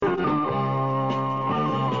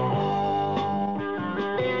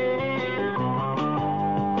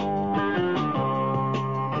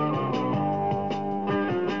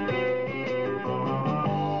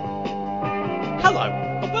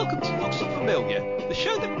Failure, the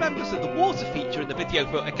show that remembers that the water feature in the video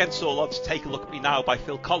for Against All Odds Take a Look at Me Now by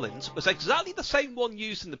Phil Collins was exactly the same one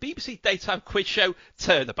used in the BBC daytime quiz show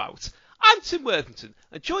Turnabout. I'm Tim Worthington,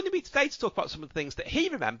 and joining me today to talk about some of the things that he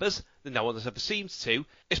remembers that no one has ever seemed to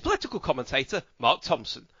is political commentator Mark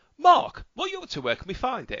Thompson. Mark, what are you up to? Where can we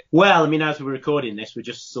find it? Well, I mean, as we're recording this, we're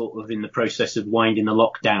just sort of in the process of winding the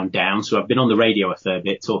lockdown down. So I've been on the radio a fair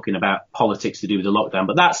bit talking about politics to do with the lockdown,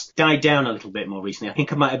 but that's died down a little bit more recently. I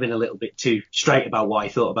think I might have been a little bit too straight about what I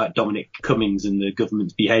thought about Dominic Cummings and the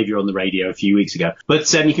government's behaviour on the radio a few weeks ago.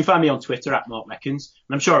 But you can find me on Twitter at Mark Reckons,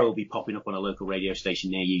 and I'm sure I will be popping up on a local radio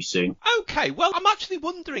station near you soon. Okay, well, I'm actually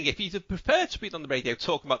wondering if you'd have preferred to be on the radio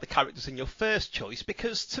talking about the characters in your first choice,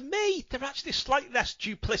 because to me, they're actually slightly less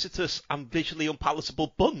duplicitous and visually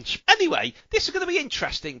unpalatable bunch. Anyway, this is going to be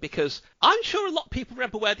interesting because I'm sure a lot of people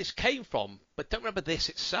remember where this came from, but don't remember this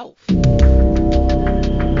itself.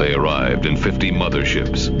 They arrived in 50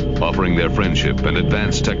 motherships, offering their friendship and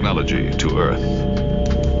advanced technology to Earth.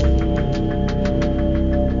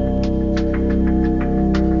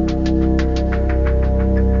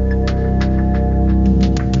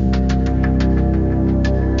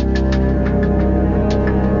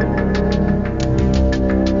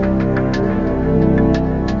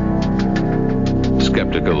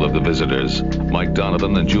 Skeptical of the visitors, Mike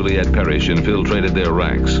Donovan and Juliet Parrish infiltrated their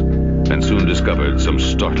ranks and soon discovered some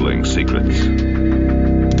startling secrets.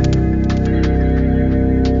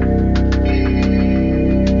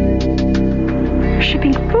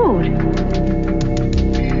 Shipping fraud.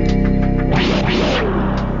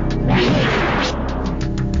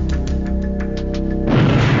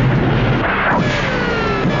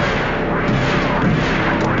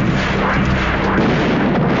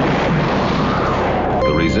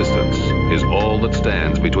 The resistance is all that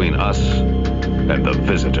stands between us and the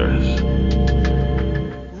visitors.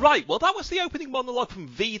 Right, well, that was the opening monologue from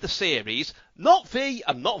V the series. Not V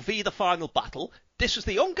and not V the final battle. This was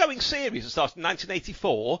the ongoing series that started in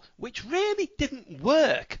 1984, which really didn't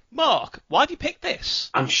work. Mark, why did you pick this?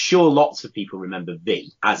 I'm sure lots of people remember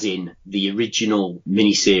V, as in the original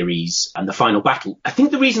miniseries and the final battle. I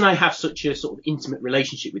think the reason I have such a sort of intimate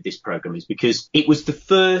relationship with this programme is because it was the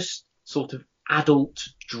first sort of adult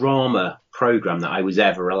drama programme that I was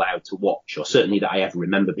ever allowed to watch, or certainly that I ever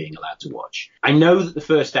remember being allowed to watch. I know that the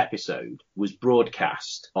first episode was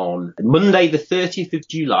broadcast on Monday the 30th of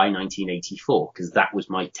July 1984, because that was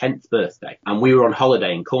my 10th birthday, and we were on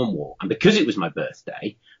holiday in Cornwall, and because it was my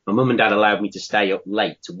birthday, my mum and dad allowed me to stay up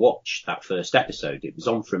late to watch that first episode. It was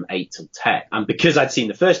on from 8 till 10. And because I'd seen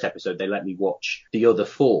the first episode, they let me watch the other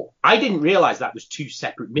 4. I didn't realise that was 2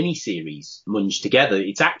 separate miniseries munged together.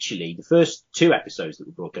 It's actually the first 2 episodes that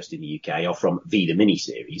were broadcast in the UK are from V the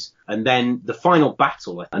miniseries. And then the final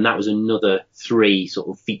battle, and that was another 3 sort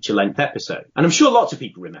of feature-length episodes. And I'm sure lots of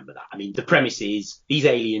people remember that. I mean, the premise is these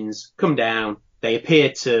aliens come down. They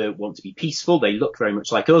appear to want to be peaceful. They look very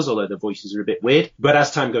much like us, although their voices are a bit weird. But as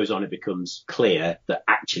time goes on, it becomes clear that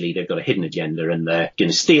actually they've got a hidden agenda and they're going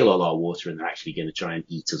to steal all our water and they're actually going to try and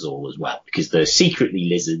eat us all as well, because they're secretly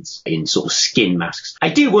lizards in sort of skin masks. I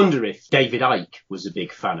do wonder if David Icke was a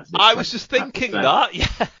big fan of this. I was just thinking that, yeah.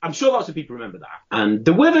 I'm sure lots of people remember that. And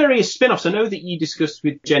there were various spin-offs. I know that you discussed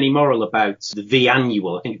with Jenny Morrill about the V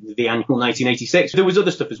Annual. I think it was the V Annual 1986. There was other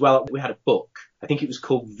stuff as well. We had a book. I think it was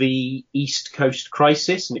called The East Coast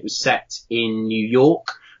Crisis, and it was set in New York.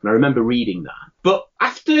 And I remember reading that. But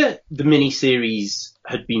after the miniseries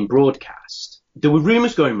had been broadcast, there were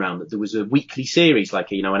rumours going around that there was a weekly series,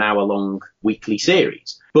 like, an hour-long weekly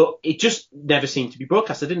series. But it just never seemed to be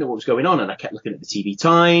broadcast. I didn't know what was going on, and I kept looking at the TV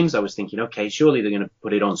Times. I was thinking, okay, surely they're going to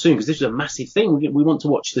put it on soon, because this is a massive thing. We want to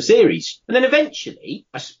watch the series. And then eventually,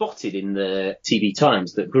 I spotted in the TV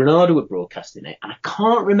Times that Granada were broadcasting it, and I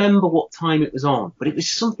can't remember what time it was on, but it was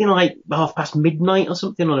something like midnight or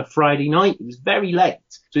something on a Friday night. It was very late.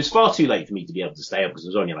 So it's far too late for me to be able to stay up, because it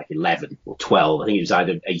was only like 11 or 12. I think it was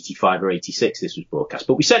either 85 or 86 this was broadcast.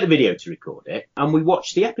 But we set the video to record it, and we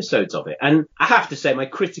watched the episodes of it. And I have to say, my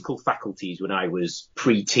critical faculties when I was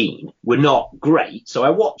pre-teen were not great. So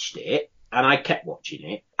I watched it, and I kept watching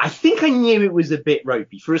it. I think I knew it was a bit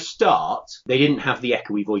ropey. For a start, they didn't have the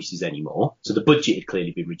echoey voices anymore, so the budget had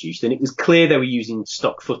clearly been reduced, and it was clear they were using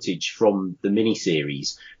stock footage from the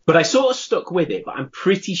miniseries. But I sort of stuck with it, but I'm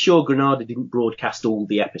pretty sure Granada didn't broadcast all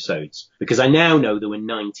the episodes, because I now know there were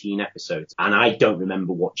 19 episodes, and I don't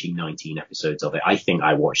remember watching 19 episodes of it. I think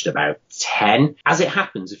I watched about 10. As it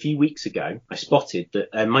happens, a few weeks ago, I spotted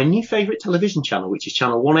that my new favourite television channel, which is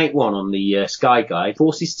channel 181 on the Sky Guide,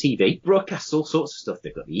 Forces TV, broadcasts all sorts of stuff.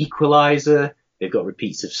 They've got The Equalizer, They've got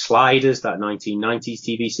repeats of Sliders, that 1990s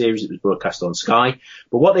TV series that was broadcast on Sky.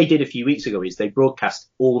 But what they did a few weeks ago is they broadcast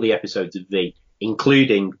all the episodes of V,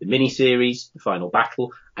 including the miniseries, The Final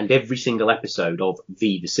Battle, and every single episode of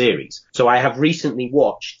V, the series. So I have recently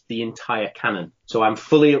watched the entire canon. So I'm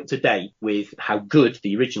fully up to date with how good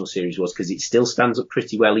the original series was, because it still stands up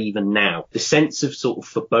pretty well even now. The sense of sort of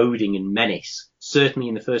foreboding and menace, certainly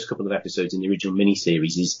in the first couple of episodes in the original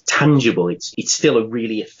miniseries, is tangible. It's still a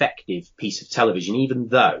really effective piece of television, even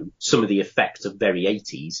though some of the effects are very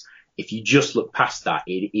 80s. If you just look past that,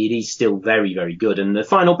 it is still very, very good. And the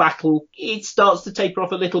final battle, it starts to taper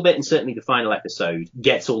off a little bit, and certainly the final episode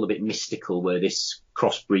gets all a bit mystical, where this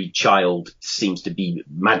crossbreed child seems to be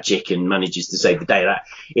magic and manages to save the day. That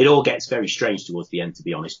it all gets very strange towards the end, to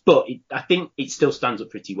be honest. But I think it still stands up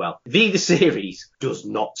pretty well. The series does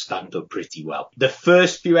not stand up pretty well. The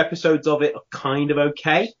first few episodes of it are kind of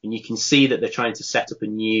okay, and you can see that they're trying to set up a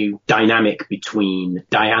new dynamic between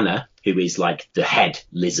Diana, who is like the head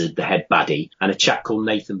lizard, the head baddie, and a chap called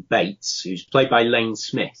Nathan Bates, who's played by Lane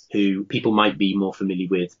Smith, who people might be more familiar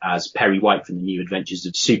with as Perry White from the New Adventures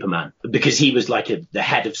of Superman, because he was like the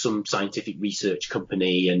head of some scientific research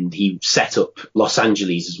company, and he set up Los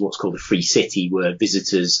Angeles as what's called a free city, where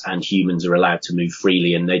visitors and humans are allowed to move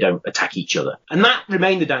freely and they don't attack each other. And that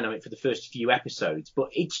remained the dynamic for the first few episodes, but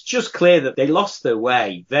it's just clear that they lost their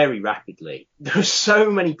way very rapidly. There are so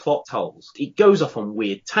many plot holes. It goes off on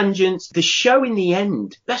weird tangents. The show in the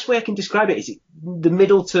end, best way I can describe it is the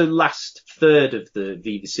middle to last third of the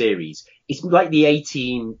Viva series. It's like the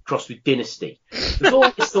 18 crossed with Dynasty. There's all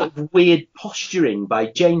this sort of weird posturing by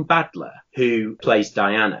Jane Badler, who plays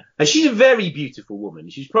Diana. And she's a very beautiful woman.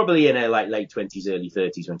 She's probably in her like late 20s, early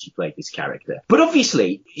 30s when she played this character. But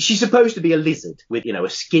obviously, she's supposed to be a lizard with, a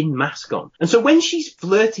skin mask on. And so when she's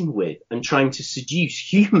flirting with and trying to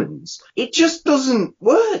seduce humans, it just doesn't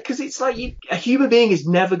work, because it's like a human being is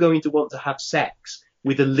never going to want to have sex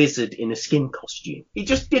with a lizard in a skin costume. It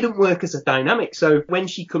just didn't work as a dynamic. So when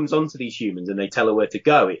she comes onto these humans and they tell her where to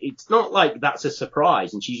go, it's not like that's a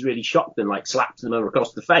surprise and she's really shocked and like slaps them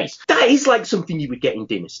across the face. That is like something you would get in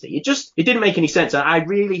Dynasty. It didn't make any sense. I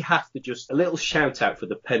really have to just a little shout out for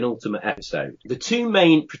the penultimate episode. The two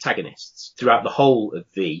main protagonists throughout the whole of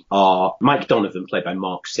V are Mike Donovan, played by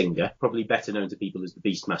Mark Singer, probably better known to people as the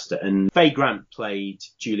Beastmaster, and Faye Grant played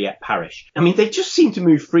Juliet Parrish. I mean, they just seem to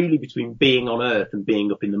move freely between being on Earth and being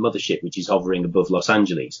up in the mothership, which is hovering above Los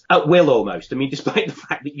Angeles. At will, almost. I mean, despite the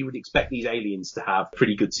fact that you would expect these aliens to have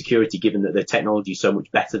pretty good security, given that their technology is so much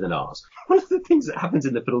better than ours. One of the things that happens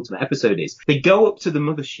in the penultimate episode is they go up to the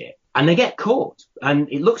mothership and they get caught, and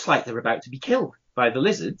it looks like they're about to be killed by the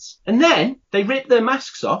lizards, and then they rip their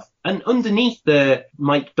masks off, and underneath the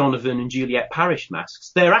Mike Donovan and Juliet Parrish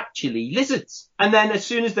masks, they're actually lizards. And then as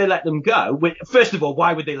soon as they let them go, first of all,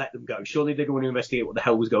 why would they let them go? Surely they're going to investigate what the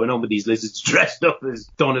hell was going on with these lizards dressed up as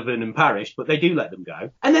Donovan and Parrish, but they do let them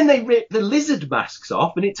go. And then they rip the lizard masks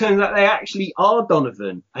off, and it turns out they actually are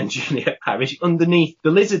Donovan and Juliet Parrish underneath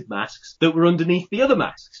the lizard masks that were underneath the other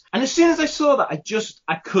masks. And as soon as I saw that,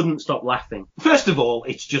 I couldn't stop laughing. First of all,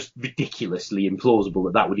 it's just ridiculously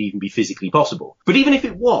implausible that would even be physically possible. But even if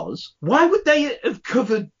it was, why would they have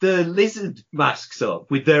covered the lizard masks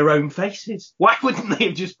up with their own faces? Why wouldn't they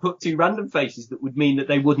have just put two random faces that would mean that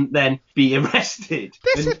they wouldn't then be arrested?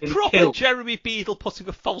 This is proper killed? Jeremy Beadle putting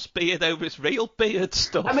a false beard over his real beard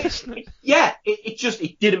stuff. I mean,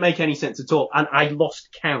 it didn't make any sense at all. And I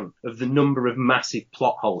lost count of the number of massive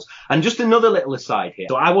plot holes. And just another little aside here.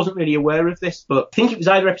 So I wasn't really aware of this, but I think it was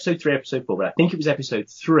either episode 3 or episode 4, but I think it was episode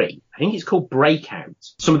 3. I think it's called Breakout.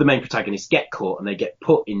 Some of the main protagonists get caught and they get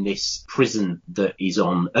put in this prison that is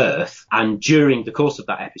on Earth. And during the course of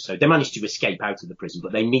that episode, they manage to escape out of the prison,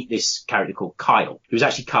 but they meet this character called Kyle, who's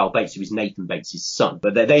actually Kyle Bates, who is Nathan Bates' son.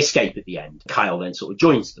 But they escape at the end. Kyle then sort of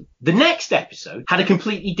joins them. The next episode had a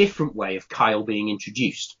completely different way of Kyle being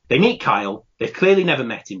introduced. They meet Kyle. They've clearly never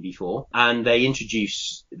met him before, and they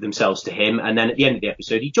introduce themselves to him, and then at the end of the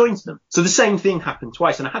episode, he joins them. So the same thing happened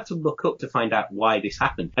twice, and I had to look up to find out why this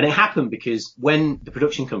happened. And it happened because when the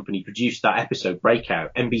production company produced that episode,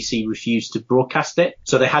 Breakout, NBC refused to broadcast it,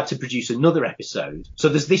 so they had to produce another episode. So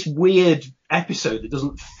there's this weird episode that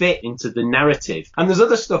doesn't fit into the narrative. And there's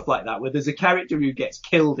other stuff like that, where there's a character who gets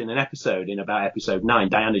killed in an episode in about episode 9,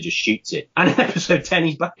 Diana just shoots it. And in episode 10,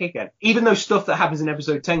 he's back again. Even though stuff that happens in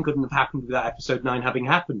episode 10 couldn't have happened without episode 9 having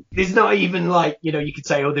happened. There's not even like, you could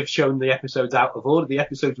say, they've shown the episodes out of order. The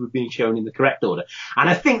episodes were being shown in the correct order. And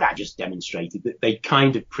I think that just demonstrated that they'd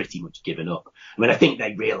kind of pretty much given up. I mean, I think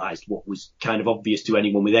they realised what was kind of obvious to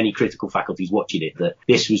anyone with any critical faculties watching it, that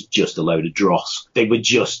this was just a load of dross. They were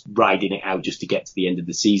just riding it out just to get to the end of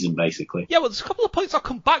the season, basically. Yeah, well, there's a couple of points I'll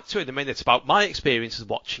come back to in a minute about my experiences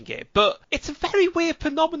watching it, but it's a very weird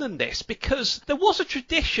phenomenon, this, because there was a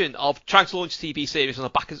tradition of trying to launch TV series on the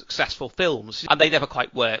back of successful films, and they never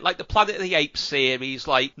quite worked. Like the Planet of the Apes series,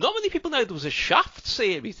 like, not many people know there was a Shaft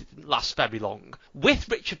series that didn't last very long, with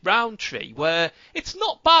Richard Roundtree, where it's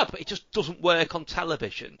not bad, but it just doesn't work on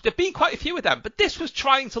television. There've been quite a few of them, but this was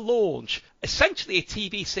trying to launch essentially a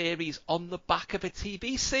TV series on the back of a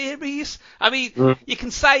TV series. I mean, you can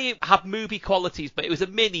say it had movie qualities, but it was a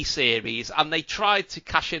mini-series, and they tried to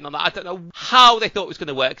cash in on that. I don't know how they thought it was going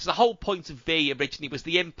to work, because the whole point of V originally was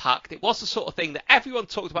the impact. It was the sort of thing that everyone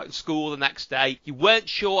talked about in school the next day. You weren't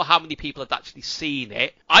sure how many people had actually seen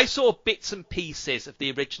it. I saw bits and pieces of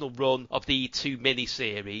the original run of the 2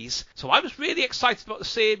 mini-series, so I was really excited about the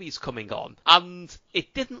series coming on, and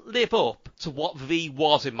it didn't live up to what V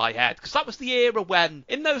was in my head, because that was the era when,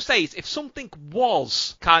 in those days, if something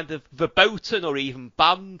was kind of verboten or even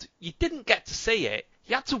banned, you didn't get to see it.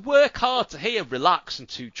 You had to work hard to hear Relax and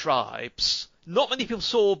 2 Tribes. Not many people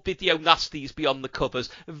saw video nasties beyond the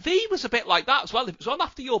covers. V was a bit like that as well. It was on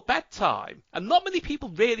after your bedtime. And not many people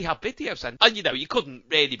really had videos then. And, you couldn't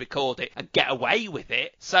really record it and get away with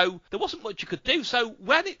it. So there wasn't much you could do. So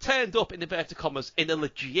when it turned up, in inverted commas, in a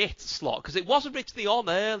legit slot, because it was originally on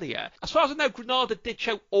earlier, as far as I know, Granada did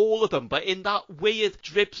show all of them, but in that weird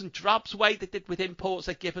dribs and drabs way they did with imports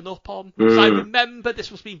they'd given up on. So I remember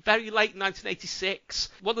this must have been very late in 1986.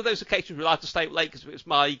 One of those occasions we were allowed to stay up late because it was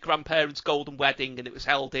my grandparents' golden wedding and it was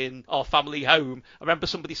held in our family home. I remember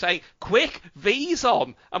somebody saying, "Quick, V's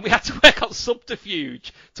on," and we had to work on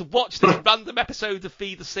subterfuge to watch this random episode of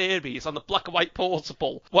V the series on the black and white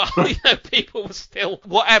portable while people were still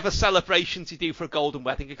whatever celebrations you do for a golden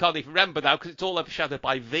wedding. I can't even remember now because it's all overshadowed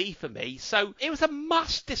by V for me. So it was a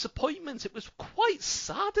mass disappointment. It was quite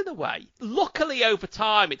sad in a way. Luckily over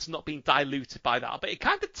time it's not been diluted by that, but it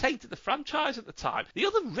kind of tainted the franchise at the time. The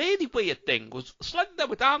other really weird thing was slightly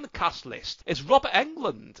lower down the cast list is Robert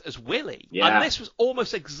Englund as Willie. Yeah. And this was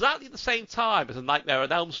almost exactly the same time as A Nightmare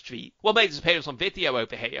on Elm Street. Well, made his appearance on video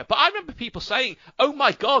over here, but I remember people saying, "Oh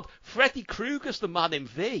my god, Freddy Krueger's the man in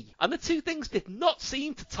V." And the two things did not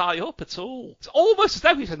seem to tie up at all. It's almost as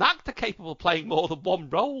though he's an actor capable of playing more than one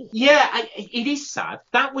role. Yeah, it is sad.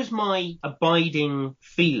 That was my abiding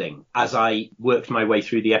feeling as I worked my way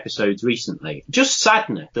through the episodes recently. Just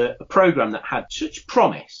sadness that a programme that had such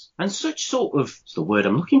promise and such sort of, what's the word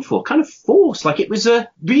I'm looking for, kind of force. Like, it was a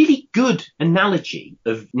really good analogy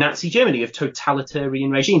of Nazi Germany, of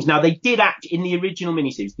totalitarian regimes. Now, they did act, in the original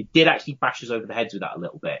miniseries, they did actually bash us over the heads with that a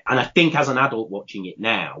little bit. And I think as an adult watching it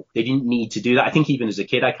now, they didn't need to do that. I think even as a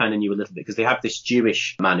kid, I kind of knew a little bit, because they have this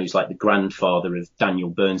Jewish man who's like the grandfather of Daniel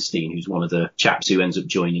Bernstein, who's one of the chaps who ends up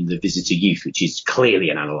joining the Visitor Youth, which is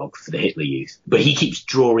clearly an analogue for the Hitler Youth. But he keeps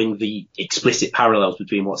drawing the explicit parallels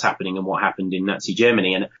between what's happening and what happened in Nazi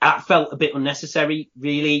Germany. And that felt a bit unnecessary,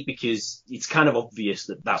 really, because it's kind of obvious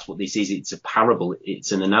that that's what this is. It's a parable.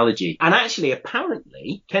 It's an analogy. And actually,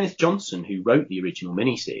 apparently, Kenneth Johnson, who wrote the original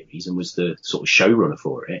miniseries and was the sort of showrunner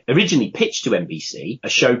for it, originally pitched to NBC a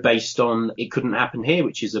show based on It Couldn't Happen Here,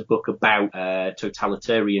 which is a book about a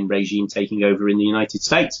totalitarian regime taking over in the United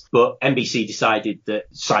States. But NBC decided that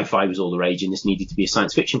sci-fi was all the rage and this needed to be a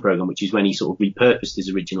science fiction program, which is when he sort of repurposed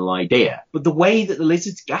his original idea. But the way that the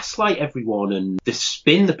lizards gaslight everyone and the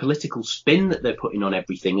spin, the political spin that they're putting on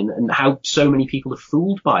everything, and how so many people are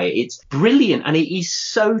fooled by it, it's brilliant. And it is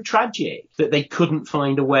so tragic that they couldn't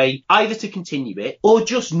find a way either to continue it or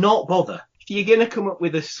just not bother. If you're going to come up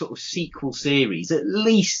with a sort of sequel series, at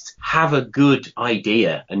least have a good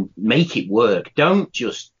idea and make it work. Don't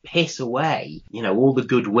just piss away, all the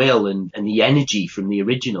goodwill and the energy from the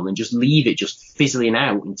original and just leave it just fizzling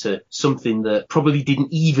out into something that probably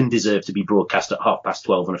didn't even deserve to be broadcast at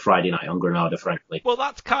 12:30 on a Friday night on Granada, frankly. Well,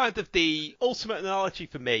 that's kind of the ultimate analogy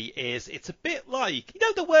for me. Is it's a bit like,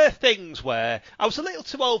 there were things where I was a little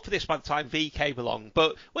too old for this by the time V came along,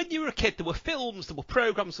 but when you were a kid, there were films, there were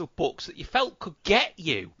programmes, there were books that you felt could get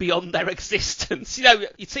you beyond their existence.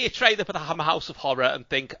 You'd see a trailer for the Hammer House of Horror and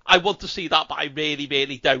think, I want to see that, but I really,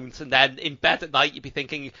 really don't. don't, and then in bed at night you'd be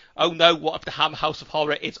thinking, oh no, what if the Hammer House of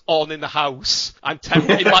Horror is on in the house? I'm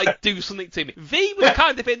tempted, it might do something to me. V was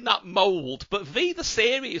kind of in that mould, but V the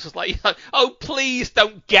series was like, oh please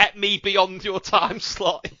don't get me beyond your time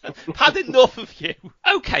slot. I've had enough of you.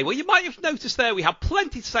 Okay, well you might have noticed there we have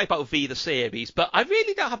plenty to say about V the series, but I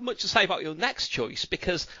really don't have much to say about your next choice,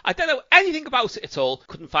 because I don't know anything about it at all,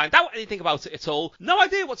 couldn't find out anything about it at all, no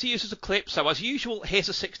idea what to use as a clip, so as usual, here's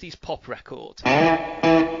a 60s pop record. I'm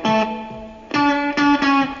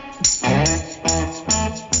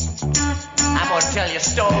gonna tell you a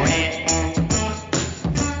story.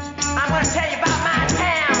 I'm gonna tell you about my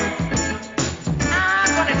town. I'm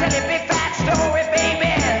gonna tell you a big fat story,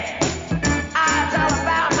 baby. It's all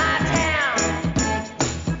about my town.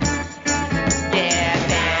 Yeah,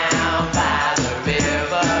 down by the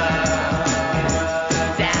river,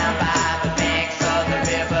 down by the banks of the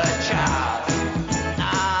River Charles.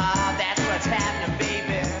 That's what's happening,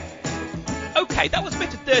 baby. Okay, that was a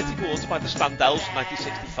bit of Dirty Water by the Standells from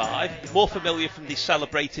 1965, more familiar from the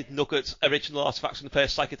celebrated Nugget Original Artifacts from the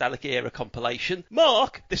First Psychedelic Era compilation.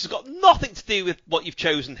 Mark, this has got nothing to do with what you've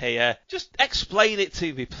chosen here. Just explain it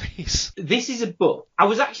to me, please. This is a book. I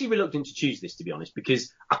was actually reluctant to choose this, to be honest,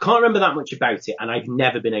 because I can't remember that much about it, and I've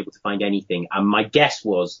never been able to find anything. And my guess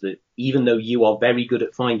was that even though you are very good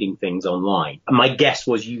at finding things online, my guess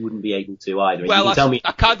was you wouldn't be able to either. Well, I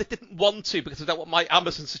kind of didn't want to, because I don't want my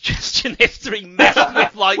Amazon suggestion history messed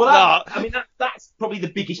with like that. I mean, that's probably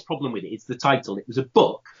the biggest problem with it. It's the title. It was a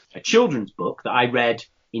book, a children's book that I read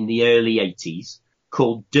in the early 80s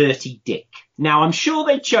called Dirty Dick. Now, I'm sure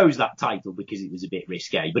they chose that title because it was a bit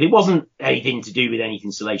risque, but it wasn't anything to do with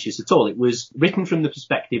anything salacious at all. It was written from the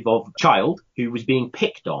perspective of a child who was being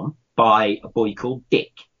picked on by a boy called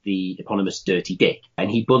Dick, the eponymous Dirty Dick. And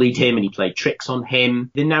he bullied him and he played tricks on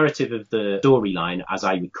him. The narrative of the storyline, as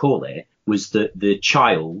I recall it, was that the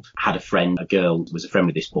child had a friend, a girl was a friend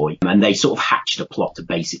with this boy, and they sort of hatched a plot to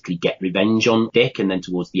basically get revenge on Dick, and then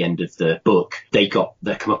towards the end of the book, they got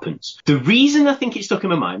their comeuppance. The reason I think it stuck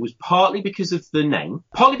in my mind was partly because of the name,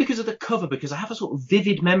 partly because of the cover, because I have a sort of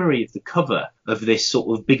vivid memory of the cover of this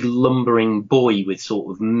sort of big lumbering boy with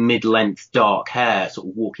sort of mid-length dark hair sort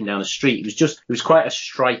of walking down a street. It was quite a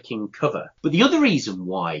striking cover. But the other reason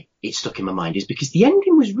why it stuck in my mind is because the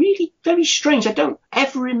ending was really very strange. I don't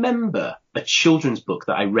ever remember a children's book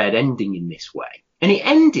that I read ending in this way. And it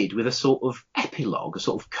ended with a sort of epilogue, a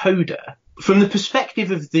sort of coda, from the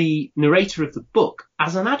perspective of the narrator of the book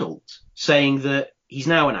as an adult, saying that he's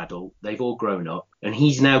now an adult, they've all grown up, and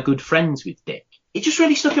he's now good friends with Dick. It just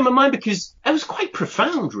really stuck in my mind because it was quite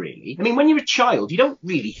profound, really. I mean, when you're a child, you don't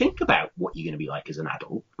really think about what you're going to be like as an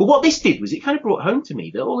adult. But what this did was it kind of brought home to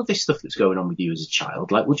me that all of this stuff that's going on with you as a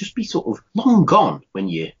child, like, will just be sort of long gone when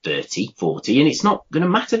you're 30, 40, and it's not going to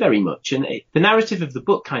matter very much. And the narrative of the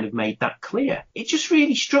book kind of made that clear. It just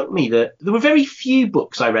really struck me that there were very few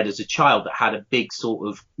books I read as a child that had a big sort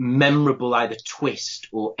of memorable either twist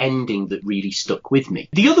or ending that really stuck with me.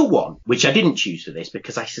 The other one, which I didn't choose for this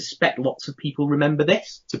because I suspect lots of people remember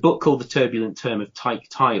this, it's a book called The Turbulent Term of Tyke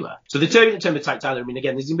Tyler. So The Turbulent Term of Tyke Tyler, I mean,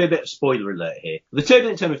 again, there's a bit of spoiler alert here. The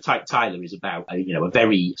Turbulent Term of Tyke Tyler is about, a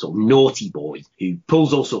very sort of naughty boy who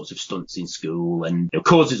pulls all sorts of stunts in school and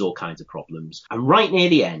causes all kinds of problems. And right near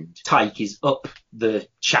the end, Tyke is up the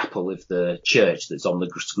chapel of the church that's on the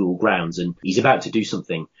school grounds, and he's about to do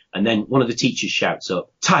something. And then one of the teachers shouts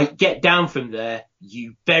up, "Tyke, get down from there,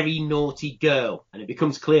 you very naughty girl." And it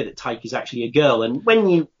becomes clear that Tyke is actually a girl. And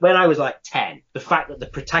when I was like 10, the fact that the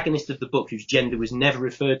protagonist of the book, whose gender was never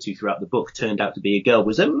referred to throughout the book, turned out to be a girl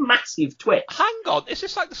was a massive twist. Hang on, is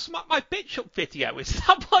this like the Smack My Bitch Up video? Is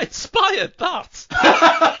that what inspired that?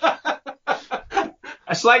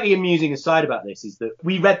 A slightly amusing aside about this is that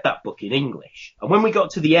we read that book in English. And when we got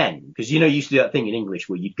to the end, because, you used to do that thing in English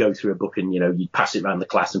where you'd go through a book and, you'd pass it around the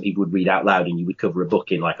class and people would read out loud and you would cover a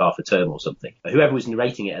book in like half a term or something. Whoever was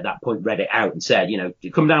narrating it at that point read it out and said,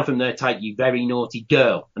 "Come down from there, Tyke, you very naughty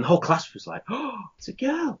girl." And the whole class was like, "Oh, it's a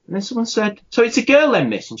girl." And then someone said, "So it's a girl then,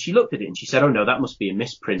 miss?" And she looked at it and she said, "Oh no, that must be a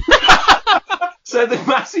misprint." So the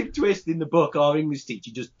massive twist in the book, our English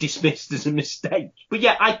teacher just dismissed as a mistake. But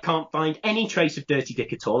yeah, I can't find any trace of Dirty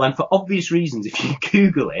Dick at all. And for obvious reasons, if you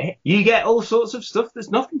Google it, you get all sorts of stuff that's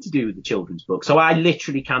nothing to do with the children's book. So I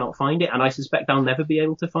literally cannot find it, and I suspect I'll never be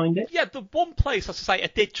able to find it. Yeah, the one place, as I say, I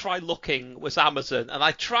did try looking was Amazon, and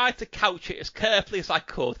I tried to couch it as carefully as I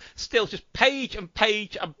could. Still just page and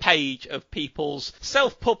page and page of people's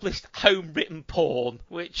self-published home-written porn,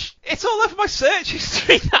 which it's all over my search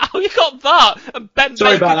history now. You got that, and Ben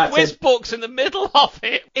Sorry making about that, quiz Tim. books in the middle of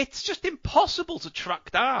it. It's just impossible to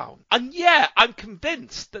track down. And yeah, I'm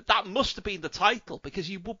convinced that that must have been the title, because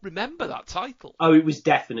you would remember that title. Oh, it was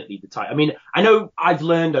definitely the title. I mean, I know I've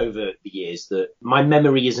learned over the years that my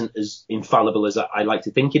memory isn't as infallible as I like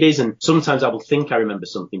to think it is, and sometimes I will think I remember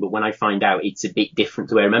something, but when I find out it's a bit different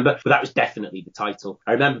to what I remember. But that was definitely the title.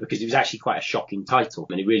 I remember because it was actually quite a shocking title,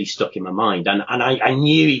 and it really stuck in my mind. And I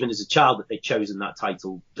knew even as a child that they'd chosen that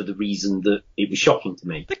title for the reason that it was shocking to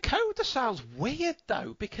me. The coda sounds weird,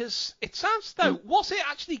 though, because it sounds, though, was it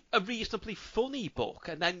actually a reasonably funny book?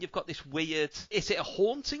 And then you've got this weird, is it a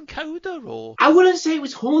haunting coda, or? I wouldn't say it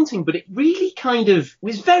was haunting, but it really kind of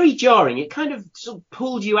was very jarring. It kind of sort of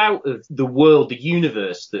pulled you out of the world, the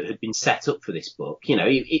universe that had been set up for this book. You know,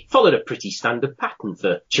 it followed a pretty standard pattern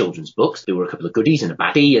for children's books. There were a couple of goodies and a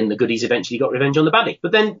baddie, and the goodies eventually got revenge on the baddie.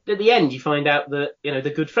 But then at the end, you find out that, you know,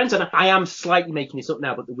 they're good friends. And I am slightly making this up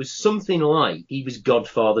now, but there was something like he was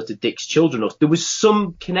godfather to Dick's children, or there was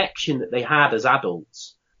some connection that they had as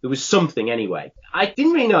adults. There was something anyway. I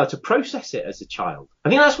didn't really know how to process it as a child. I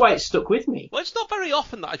think that's why it stuck with me. Well, it's not very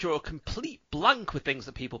often that I draw a complete blank with things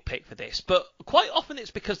that people pick for this, but quite often it's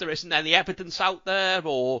because there isn't any evidence out there,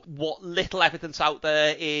 or what little evidence out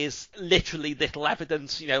there is literally little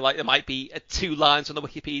evidence. You know, like there might be 2 lines on the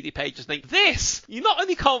Wikipedia page and think, this, you not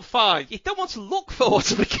only can't find, you don't want to look for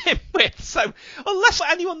to begin with. So unless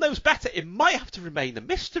anyone knows better, it might have to remain a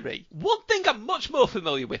mystery. One thing I'm much more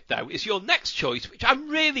familiar with, though, is your next choice, which I'm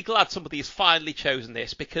really glad somebody has finally chosen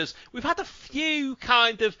this, because we've had a few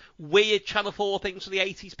kind of weird Channel 4 things from the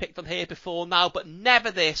 80s picked on here before now, but never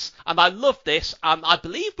this, and I love this, and I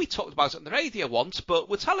believe we talked about it on the radio once, but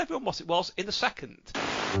we'll tell everyone what it was in a second.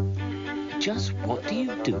 Just what do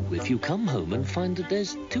you do if you come home and find that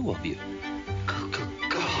there's 2 of you? Good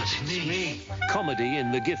God, it's me. Comedy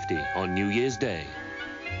in The Gifty on New Year's Day.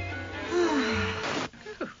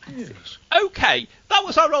 Okay, that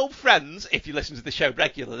was our old friends, if you listen to the show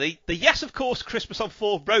regularly, the Yes Of Course Christmas on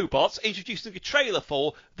 4 Robots, introducing a trailer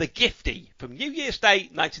for The Gifty from New Year's Day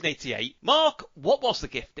 1988. Mark, what was The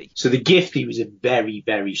Gifty? So The Gifty was a very,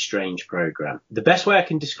 very strange programme. The best way I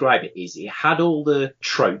can describe it is it had all the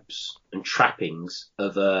tropes and trappings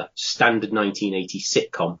of a standard 1980s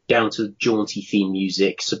sitcom, down to jaunty theme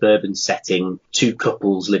music, suburban setting, 2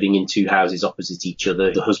 couples living in 2 houses opposite each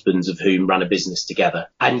other, the husbands of whom ran a business together.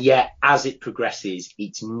 And yet, as it progresses,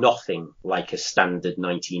 it's nothing like a standard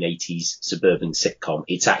 1980s suburban sitcom.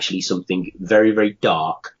 It's actually something very, very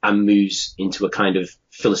dark and moves into a kind of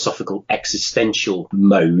philosophical existential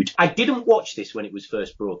mode. I didn't watch this when it was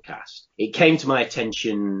first broadcast. It came to my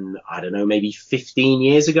attention, I don't know, maybe 15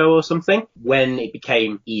 years ago or something, when it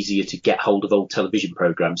became easier to get hold of old television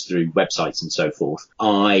programs through websites and so forth.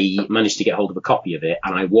 I managed to get hold of a copy of it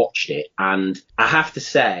and I watched it, and I have to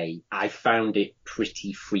say I found it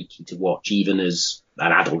pretty freaky to watch, even as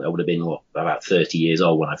an adult. I would have been, about 30 years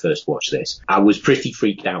old when I first watched this. I was pretty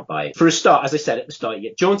freaked out by it. For a start, as I said at the start, you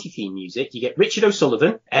get jaunty theme music, you get Richard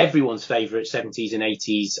O'Sullivan, everyone's favourite 70s and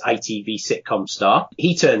 80s ITV sitcom star.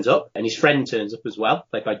 He turns up, and his friend turns up as well,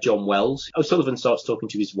 played by John Wells. O'Sullivan starts talking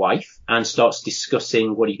to his wife and starts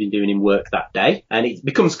discussing what he's been doing in work that day. And it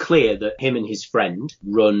becomes clear that him and his friend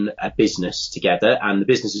run a business together, and the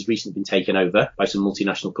business has recently been taken over by some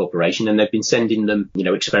multinational corporation, and they've been sending them,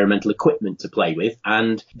 experimental equipment to play with.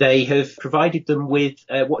 And they have provided them with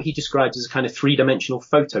what he describes as a kind of 3-dimensional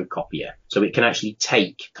photocopier. So it can actually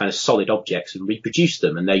take kind of solid objects and reproduce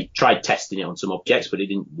them. And they tried testing it on some objects, but it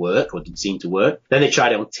didn't work, or didn't seem to work. Then they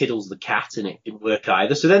tried it on Tiddles the cat, and it didn't work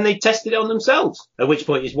either. So then they tested it on themselves. At which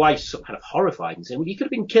point his wife's sort of kind of horrified and said, well, you could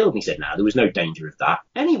have been killed. And he said, no, there was no danger of that.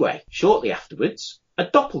 Anyway, shortly afterwards, a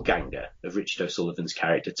doppelganger of Richard O'Sullivan's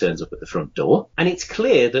character turns up at the front door, and it's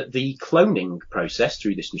clear that the cloning process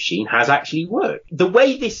through this machine has actually worked. The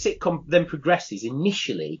way this sitcom then progresses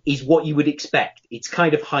initially is what you would expect. It's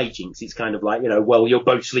kind of hijinks. It's kind of like, well, you're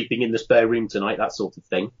both sleeping in the spare room tonight, that sort of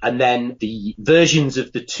thing. And then the versions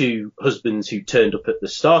of the 2 husbands who turned up at the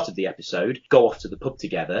start of the episode go off to the pub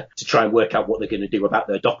together to try and work out what they're going to do about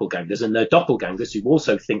their doppelgangers. And their doppelgangers, who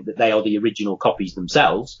also think that they are the original copies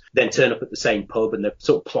themselves, then turn up at the same pub, and they're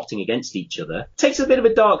sort of plotting against each other. It takes a bit of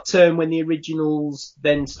a dark turn when the originals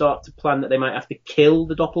then start to plan that they might have to kill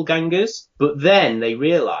the doppelgangers. But then they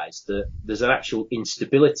realise that there's an actual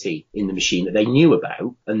instability in the machine that they knew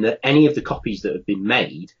about, and that any of the copies that have been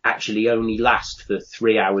made actually only last for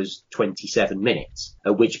 3 hours, 27 minutes,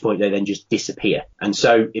 at which point they then just disappear. And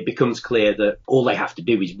so it becomes clear that all they have to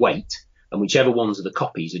do is wait and whichever ones are the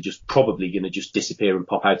copies are just probably going to just disappear and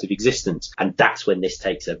pop out of existence. And that's when this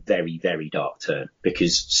takes a very, very dark turn,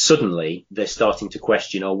 because suddenly they're starting to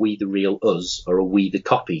question, are we the real us or are we the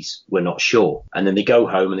copies? We're not sure. And then they go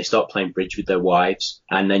home and they start playing bridge with their wives,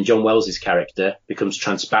 and then John Wells's character becomes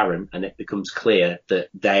transparent and it becomes clear that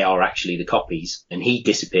they are actually the copies, and he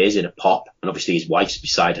disappears in a pop, and obviously his wife's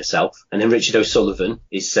beside herself. And then Richard O'Sullivan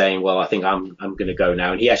is saying, well, I think I'm going to go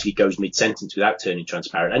now, and he actually goes mid-sentence without turning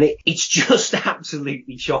transparent, and it's just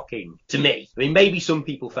absolutely shocking to me. I mean, maybe some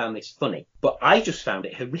people found this funny, but I just found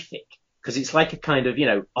it horrific. Because it's like a kind of,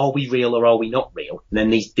 are we real or are we not real? And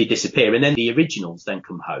then they disappear, and then the originals then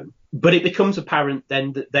come home. But it becomes apparent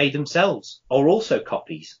then that they themselves are also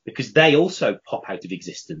copies, because they also pop out of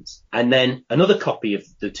existence. And then another copy of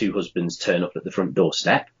the two husbands turn up at the front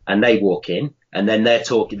doorstep, and they walk in, and then they're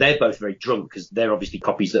talking. They're both very drunk, because they're obviously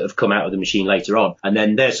copies that have come out of the machine later on. And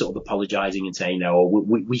then they're sort of apologising and saying, no,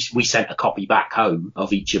 we sent a copy back home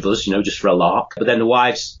of each of us, just for a lark. But then the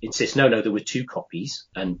wives insist, no, there were two copies,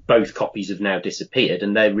 and both copies have now disappeared,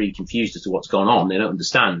 and they're really confused as to what's gone on. They don't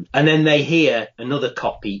understand. And then they hear another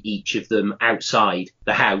copy, each of them, outside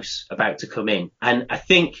the house about to come in. And I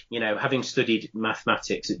think, having studied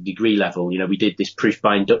mathematics at degree level, we did this proof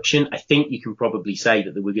by induction. I think you can probably say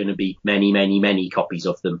that there were going to be many, many, many copies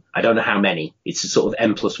of them. I don't know how many. It's a sort of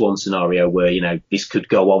N+1 scenario where, this could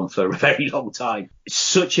go on for a very long time. It's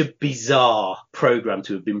such a bizarre program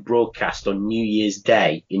to have been broadcast on New Year's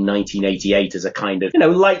Day in 1988 as a kind of,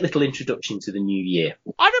 light little introduction to the new year.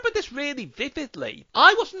 I remember this really vividly.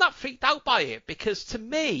 I wasn't that freaked out by it, because to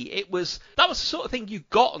me, that was the sort of thing you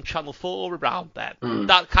got on Channel 4 around then.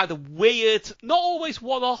 That kind of weird, not always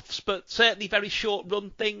one-offs, but certainly very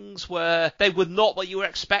short-run things where they were not what you were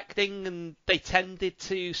expecting, and they tended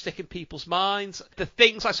to stick in people's minds. The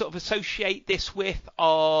things I sort of associate this with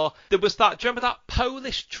are, there was that, do you remember that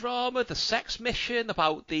Polish drama, The Sex Mission,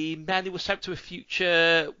 about the men who were sent to a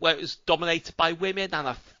future where it was dominated by women, and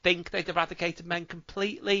I think they'd eradicated men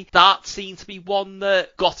completely. That seemed to be one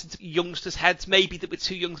that got into youngsters' heads, maybe that were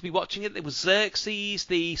too young to be watching it. There was Xerxes,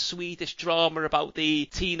 the Swedish drama about the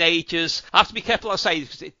teenagers. I have to be careful what I say,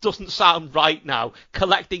 because it doesn't sound right now,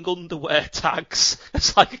 collecting underwear tags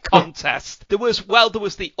as like a contest. There was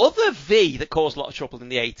the other V that caused a lot of trouble in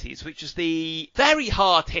the 80s, which is the very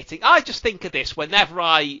hard-hitting. I just think of this whenever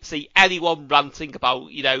I see anyone ranting about,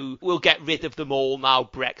 we'll get rid of them all now,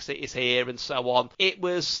 Brexit is here, and so on. It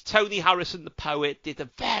was Tony Harrison, the poet, did a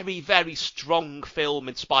very, very strong film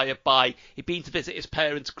inspired by, he'd been to visit his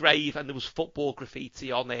parents' grave and there was football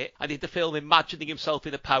graffiti on it. And he did the film imagining himself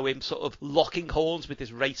in a poem, sort of locking horns with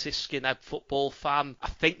this racist skinhead football fan. I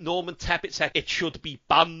think Norman Tebbit said it should be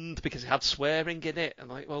banned because it had swearing in it. And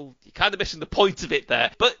well, you're kind of missing the point of it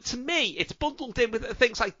there. But to me, it's bundled in with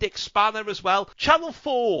things like Dick Spanner as well. Channel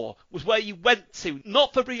 4 was where you went to,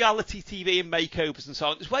 not for reality TV and makeovers and so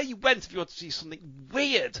on. It's where you went if you wanted to see something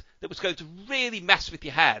weird that was going to really mess with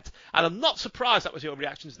your head. And I'm not surprised that was your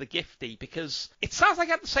reaction to The Gifty, because it sounds like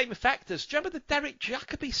it had the same effect as, do you remember the Derek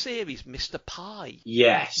Jacobi series, Mr. Pie?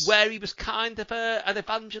 Yes. Where he was kind of an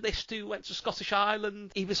evangelist who went to Scottish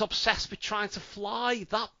Island. He was obsessed with trying to fly.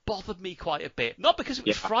 That bothered me quite a bit. Not because it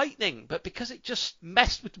was frightening, but because it just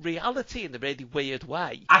messed with reality in a really weird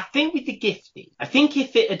way. I think with The Gifty,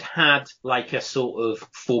 if it had had like a sort of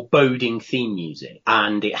foreboding theme music,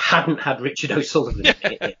 and it hadn't had Richard O'Sullivan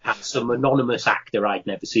in it, it had some anonymous actor I'd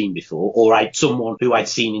never seen before, or someone who I'd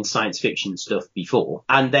seen in science fiction stuff before,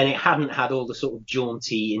 and then it hadn't had all the sort of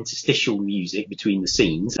jaunty interstitial music between the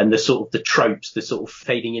scenes, and the sort of the tropes, the sort of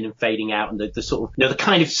fading in and fading out, and the sort of, the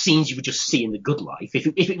kind of scenes you would just see in The Good Life.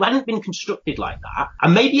 If it hadn't been constructed like that,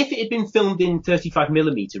 and maybe if it had been filmed in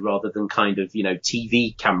 35mm rather than kind of,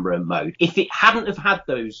 TV camera mode, if it hadn't have had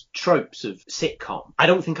those tropes of sitcom, I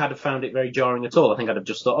don't think I'd have found it very jarring at all. I think I'd have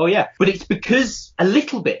just thought, oh yeah. But it's because, a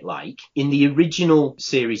little bit like in the original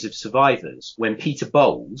series of Survivors, when Peter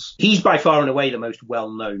Bowles, he's by far and away the most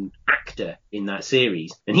well-known actor in that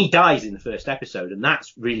series, and he dies in the first episode, and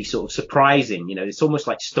that's really sort of surprising. It's almost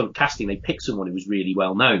like stunt casting. They picked someone who was really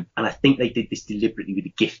well known, and I think they did this deliberately with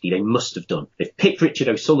The Gifty. They must have done. They've picked Richard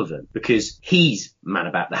O'Sullivan because he's Man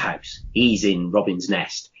About the House. He's in Robin's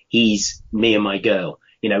Nest. He's Me and My Girl.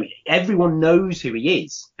 Everyone knows who he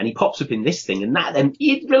is, and he pops up in this thing, and then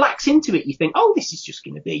you relax into it. You think, oh, this is just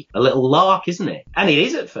going to be a little lark, isn't it? And it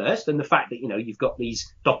is at first. And the fact that, you've got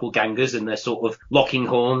these doppelgangers and they're sort of locking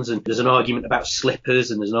horns, and there's an argument about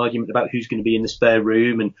slippers, and there's an argument about who's going to be in the spare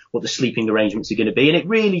room and what the sleeping arrangements are going to be. And it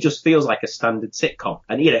really just feels like a standard sitcom.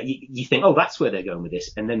 And, you think, oh, that's where they're going with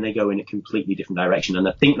this. And then they go in a completely different direction. And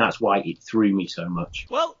I think that's why it threw me so much.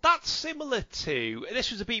 Well, that's similar to,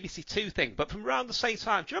 this was a BBC Two thing, but from around the same time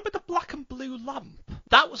time. Do you remember the Black and Blue Lamp?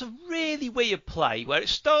 That was a really weird play where it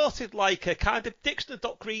started like a kind of Dixon and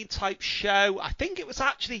Doc Green type show. I think it was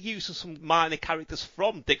actually using some minor characters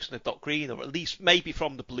from Dixon and Doc Green, or at least maybe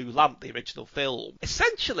from the Blue Lamp, the original film.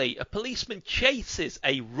 Essentially, a policeman chases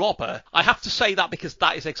a robber. I have to say that because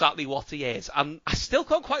that is exactly what he is. And I still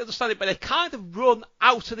can't quite understand it, but they kind of run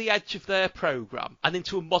out of the edge of their programme and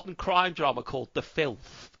into a modern crime drama called The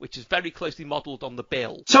Filth, which is very closely modelled on The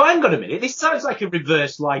Bill. So hang on a minute, this sounds like a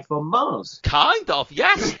reverse Life on Mars. Kind of,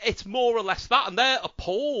 yes. It's more or less that, and they're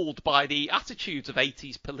appalled by the attitudes of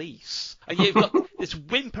 80s police. And you've got this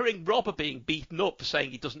whimpering robber being beaten up for saying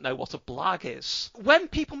he doesn't know what a blag is. When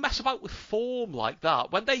people mess about with form like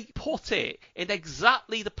that, when they put it in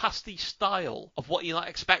exactly the pastiche style of what you're not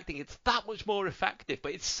expecting, it's that much more effective.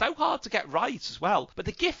 But it's so hard to get right as well. But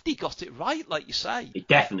The Gifty got it right, like you say. It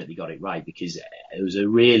definitely got it right, because it was a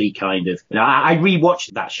really kind of... I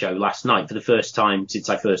rewatched that show last night for the first time since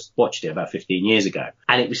I first watched it about 15 years ago.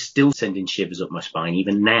 And it was still sending shivers up my spine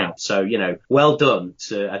even now. So, well done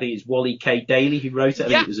to, I think it's Wally K. Daly who wrote it. I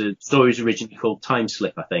think it was a story was originally called Time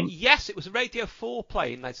Slip, I think. Yes, it was a Radio 4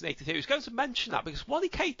 play in 1982. I was going to mention that because Wally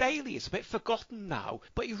K. Daly is a bit forgotten now,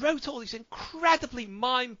 but he wrote all these incredibly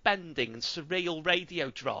mind-bending and surreal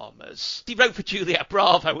radio dramas. He wrote for Juliet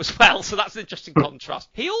Bravo as well, so that's an interesting contrast.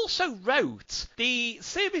 He also wrote the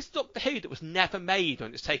series Doctor Who that was never made when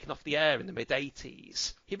it was taken off the air in the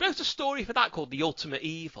mid-80s. He wrote a story for that called The Ultimate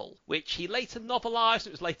Evil, which he later novelised.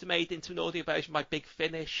 It was later made into an audio version by Big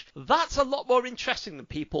Finish. That's a lot more interesting than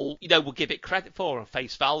people, will give it credit for on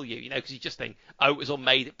face value, because you just think, oh, it was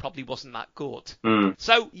unmade, it probably wasn't that good.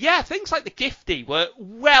 So, yeah, things like The Gifty were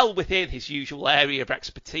well within his usual area of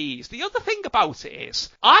expertise. The other thing about it is,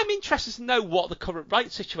 I'm interested to know what the current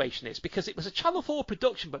rights situation is, because it was a Channel 4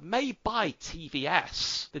 production, but made by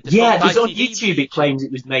TVS. There's on YouTube it claims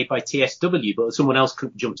it was made by TSW, but someone else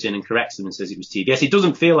jumps in and corrects them and says it was TBS. It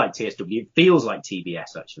doesn't feel like TSW, it feels like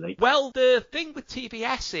TBS, actually. Well, the thing with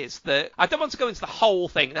TBS is that, I don't want to go into the whole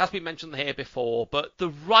thing, it has been mentioned here before, but the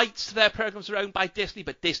rights to their programmes are owned by Disney,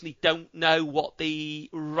 but Disney don't know what the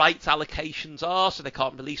rights allocations are, so they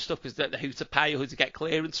can't release stuff because they don't know who to pay or who to get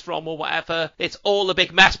clearance from or whatever. It's all a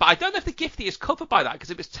big mess, but I don't know if The Gifty is covered by that,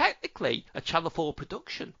 because it was technically a Channel 4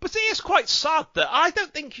 production. But it is quite sad that I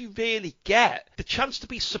don't think you really get the chance to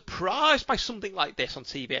be surprised by something like this on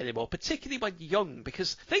TV anymore, particularly when you're young,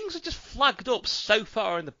 because things are just flagged up so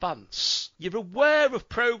far in advance. You're aware of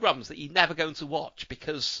programmes that you're never going to watch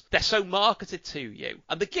because they're so marketed to you.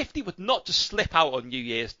 And The Gifty would not just slip out on New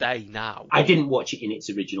Year's Day now. I didn't watch it in its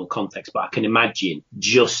original context, but I can imagine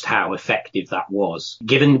just how effective that was.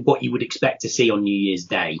 Given what you would expect to see on New Year's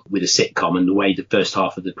Day with a sitcom and the way the first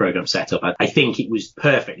half of the programme set up, I think it was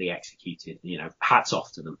perfectly executed. Hats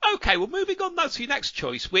off to them. Okay, well, moving on now to your next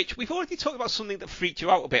choice, which we've already talked about something that freaked you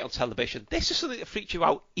out a bit on television. This is something that freaked you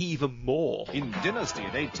out even more. In Dynasty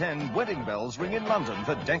at 8:10, wedding bells ring in London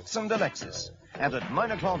for Dex and Alexis. And at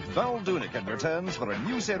 9 o'clock, Val Doonican returns for a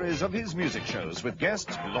new series of his music shows with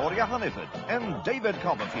guests Gloria Hunniford and David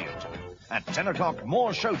Copperfield. At 10 o'clock,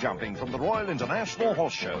 more show jumping from the Royal International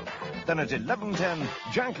Horse Show. Then at 11:10,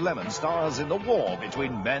 Jack Lemmon stars in the war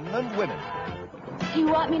between men and women. Do you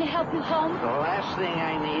want me to help you home? The last thing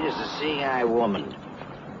I need is a seeing-eye woman.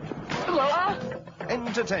 Hello?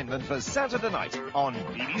 Entertainment for Saturday night on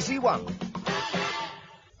BBC One.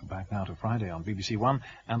 Back now to Friday on BBC One,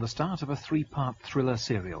 and the start of a 3-part thriller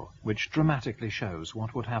serial, which dramatically shows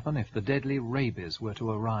what would happen if the deadly rabies were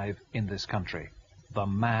to arrive in this country. The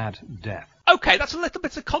Mad Death. Okay, that's a little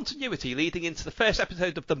bit of continuity leading into the first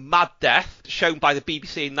episode of The Mad Death, shown by the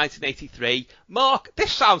BBC in 1983. Mark,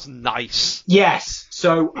 this sounds nice. Yes.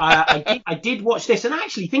 So I did watch this, and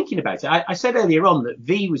actually thinking about it, I said earlier on that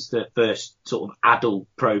V was the first sort of adult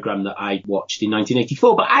programme that I watched in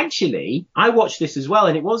 1984, but actually I watched this as well,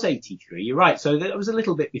 and it was 83, you're right, so that was a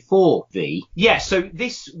little bit before V. Yeah, so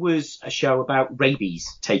this was a show about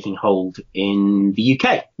rabies taking hold in the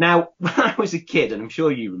UK. Now, when I was a kid, and I'm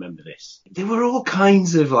sure you remember this, there were all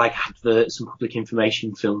kinds of like adverts and public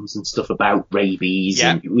information films and stuff about rabies,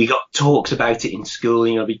 and we got talks about it in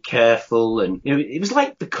school, be careful, and it was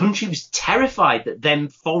like the country was terrified that them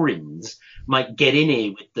foreigners might get in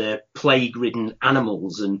here with the plague-ridden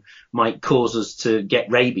animals and might cause us to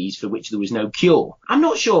get rabies, for which there was no cure. I'm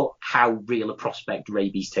not sure how real a prospect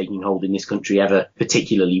rabies taking hold in this country ever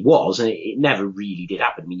particularly was, and it never really did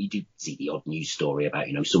happen. I mean, you do see the odd news story about,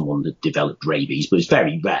 someone that developed rabies, but it's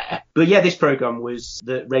very rare. But yeah, this programme was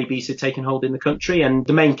that rabies had taken hold in the country, and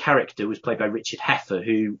the main character was played by Richard Heffer,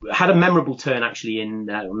 who had a memorable turn actually in,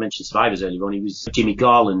 I mentioned Survivors earlier on. He was Jimmy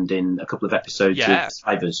Garland in a couple of episodes Yeah. of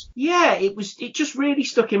Survivors. Yeah, it just really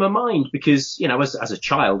stuck in my mind because, you know, as a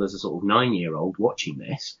child, as a sort of 9-year-old watching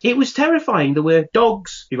this, it was terrifying. There were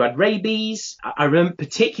dogs who had rabies. I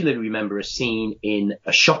particularly remember a scene in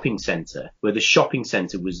a shopping centre where the shopping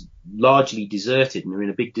centre was largely deserted and they're in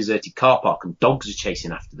a big deserted car park and dogs are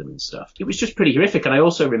chasing after them and stuff. It was just pretty horrific. And I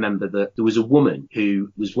also remember that there was a woman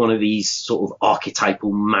who was one of these sort of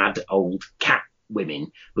archetypal mad old cat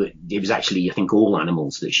women, but it was actually, I think, all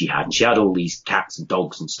animals that she had, and she had all these cats and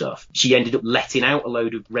dogs and stuff. She ended up letting out a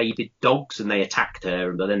load of rabid dogs and they attacked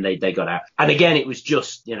her, but then they got out. And again, it was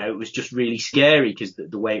just, you know, it was just really scary because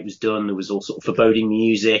the way it was done, there was all sort of foreboding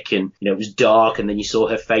music and, you know, it was dark and then you saw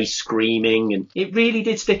her face screaming and it really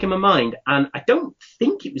did stick in my mind. And I don't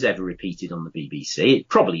think it was ever repeated on the BBC. It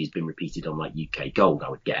probably has been repeated on like UK Gold, I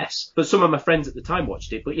would guess. But some of my friends at the time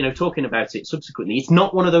watched it, but, you know, talking about it subsequently, it's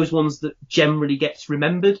not one of those ones that generally gets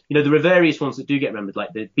remembered. You know, there are various ones that do get remembered,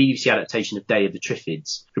 like the BBC adaptation of Day of the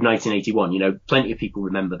Triffids from 1981. You know, plenty of people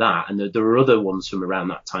remember that, and there are other ones from around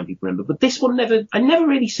that time people remember. But this one I never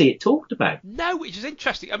really see it talked about. No, which is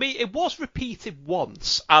interesting. I mean, it was repeated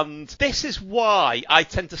once, and this is why I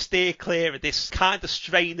tend to steer clear of this kind of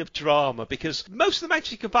strain of drama, because most of the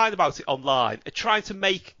mentions you can find about it online are trying to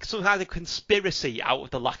make some kind of conspiracy out of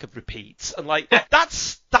the lack of repeats, and like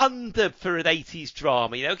that's standard for an 80s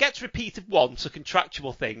drama. You know, it gets repeated once, a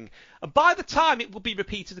contractual thing, and by the time it will be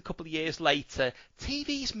repeated a couple of years later,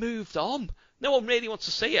 TV's moved on. No one really wants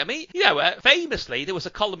to see it. I mean, you know, famously, there was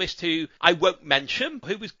a columnist who I won't mention,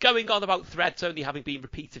 who was going on about Threads only having been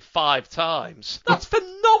repeated 5 times. That's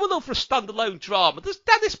phenomenal for a standalone drama. There's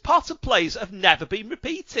Dennis Potter plays that have never been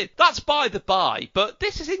repeated. That's by the by. But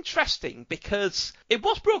this is interesting because it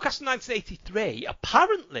was broadcast in 1983.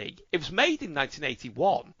 Apparently, it was made in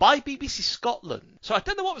 1981 by BBC Scotland. So I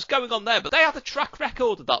don't know what was going on there, but they had a track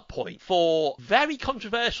record at that point for very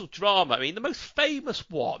controversial drama. I mean, the most famous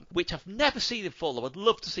one, which I've never seen in full, I would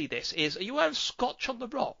love to see this, is, are you aware of Scotch on the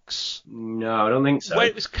Rocks? No, I don't think so. Where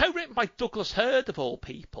it was co-written by Douglas Hurd, of all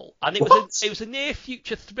people. And it was a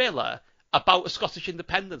near-future thriller about a Scottish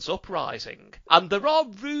independence uprising. And there are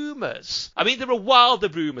rumours. I mean, there are wilder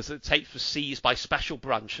rumours that the tapes were seized by Special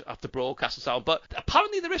Branch after broadcast and so on, but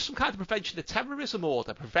apparently there is some kind of prevention of terrorism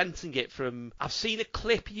order preventing it from... I've seen a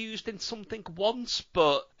clip used in something once,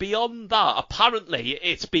 but beyond that, apparently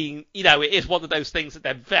it's been... You know, it is one of those things that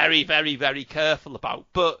they're very, very, very careful about.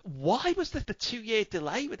 But why was there the 2-year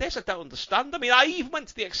delay with this? I don't understand. I mean, I even went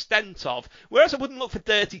to the extent of... Whereas I wouldn't look for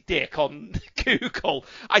Dirty Dick on Google,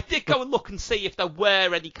 I did go and look and see if there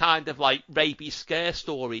were any kind of like rabies scare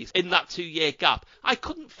stories in that 2-year gap. I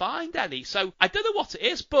couldn't find any, so I don't know what it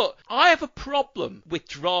is, but I have a problem with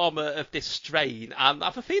drama of this strain, and I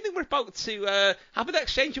have a feeling we're about to have an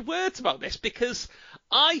exchange of words about this, because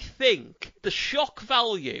I think the shock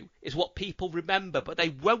value is what people remember, but they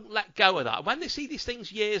won't let go of that. When they see these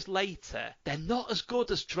things years later, they're not as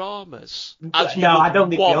good as dramas as you I don't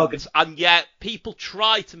think they are. And yet people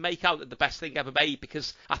try to make out that the best thing ever made,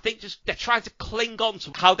 because I think just they're trying to cling on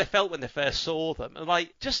to how they felt when they first saw them, and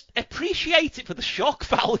like just appreciate it for the shock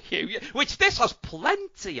value, which this has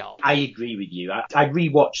plenty of. I agree with you. I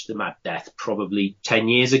rewatched The Mad Death probably 10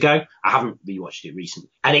 years ago. I haven't rewatched it recently,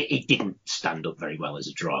 and it didn't stand up very well as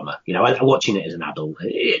a drama. You know, watching it as an adult,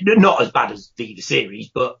 not as bad as the series,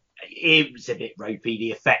 but it was a bit ropey.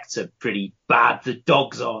 The effects are pretty bad. The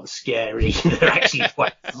dogs aren't scary. They're actually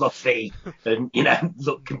quite fluffy and, you know,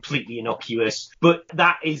 look completely innocuous. But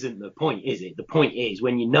that isn't the point, is it? The point is,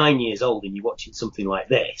 when you're 9 years old and you're watching something like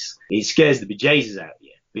this, it scares the bejesus out of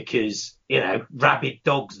you. Because, you know, rabid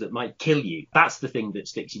dogs that might kill you. That's the thing that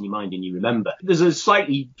sticks in your mind and you remember. There's a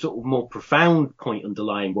slightly sort of more profound point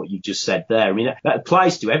underlying what you just said there. I mean, that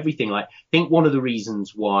applies to everything. Like, I think one of the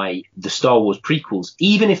reasons why the Star Wars prequels,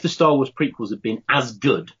 even if the Star Wars prequels had been as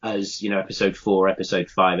good as, you know, episode 4, episode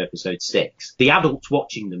 5, episode 6, the adults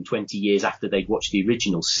watching them 20 years after they'd watched the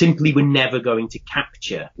originals simply were never going to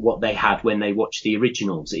capture what they had when they watched the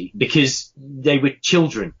originals, because they were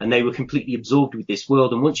children and they were completely absorbed with this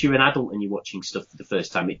world. And once you're an adult and you're watching stuff for the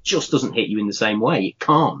first time, it just doesn't hit you in the same way. It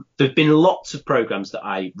can't. There have been lots of programs that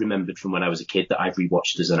I remembered from when I was a kid that I've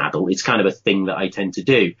rewatched as an adult. It's kind of a thing that I tend to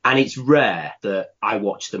do. And it's rare that I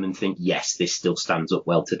watch them and think, yes, this still stands up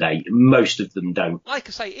well today. Most of them don't. Like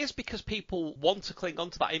I say, it is because people want to cling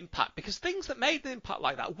on to that impact, because things that made an impact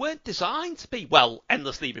like that weren't designed to be, well,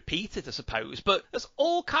 endlessly repeated, I suppose. But there's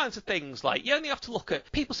all kinds of things, like, you only have to look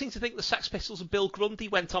at, people seem to think the Sex Pistols and Bill Grundy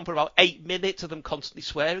went on for about 8 minutes of them constantly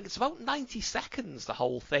swearing. It's about about 90 seconds, the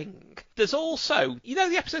whole thing. There's also, you know,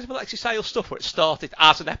 the episode of Alexei Sayle stuff where it started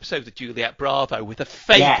as an episode of Juliet Bravo with a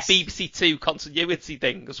fake BBC Two continuity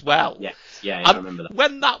thing as well. Yes, yeah, I remember that.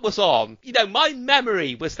 When that was on, you know, my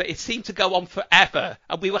memory was that it seemed to go on forever,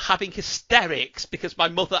 and we were having hysterics because my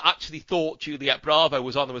mother actually thought Juliet Bravo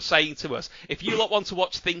was on and was saying to us, if you lot want to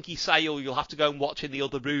watch Thinky Sale, you'll have to go and watch in the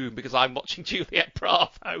other room because I'm watching Juliet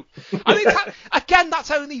Bravo. I mean, again,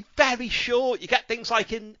 that's only very short. You get things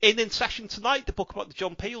like in Session Tonight, the book about the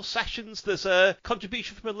John Peel sessions. There's a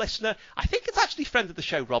contribution from a listener. I think it's actually a friend of the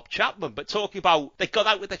show, Rob Chapman, but talking about they got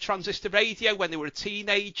out with their transistor radio when they were a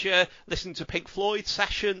teenager, listening to a Pink Floyd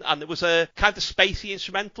session, and there was a kind of spacey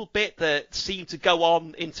instrumental bit that seemed to go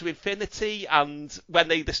on into infinity, and when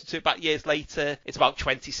they listened to it back years later, it's about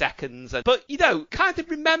 20 seconds. But, you know, kind of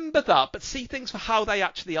remember that, but see things for how they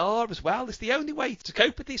actually are as well. It's the only way to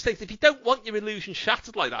cope with these things. If you don't want your illusion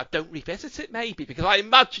shattered like that, don't revisit it maybe, because I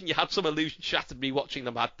imagine you had some illusion shattered rewatching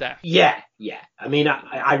The Mad Death. Yeah. I mean,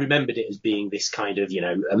 I remembered it as being this kind of, you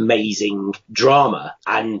know, amazing drama,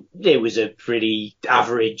 and it was a pretty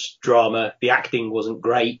average drama. The acting wasn't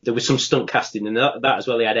great. There was some stunt casting in that as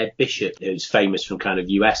well. They had Ed Bishop, who's famous from kind of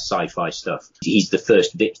US sci-fi stuff. He's the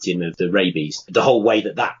first victim of the rabies. The whole way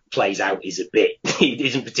that plays out is a bit, it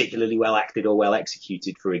isn't particularly well acted or well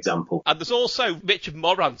executed, for example. And there's also Richard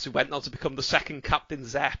Morant, who went on to become the second Captain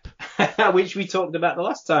Zepp. Which we talked about the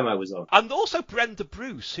last time I was on. And also Brenda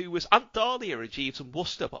Bruce, who was Aunt Dahlia in Jeeves and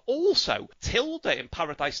Wooster, but also Tilda in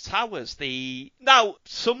Paradise Towers. Now,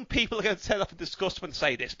 some people are going to turn up in disgust when I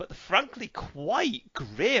say this, but the frankly quite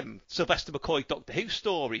grim Sylvester McCoy Doctor Who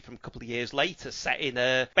story from a couple of years later, set in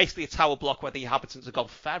basically a tower block where the inhabitants have gone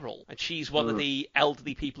feral, and she's one of the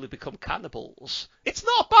elderly people who become cannibals. It's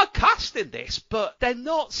not a bad cast in this, but they're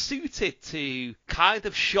not suited to kind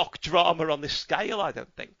of shock drama on this scale, I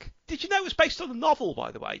don't think. Did you know it was based on a novel,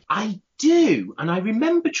 by the way? I do, and I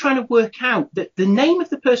remember trying to work out that the name of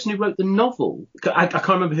the person who wrote the novel, I can't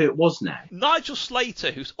remember who it was now. Nigel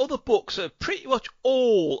Slater, whose other books are pretty much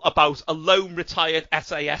all about a lone retired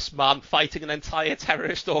SAS man fighting an entire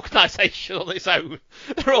terrorist organisation on his own.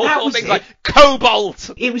 They're all called things like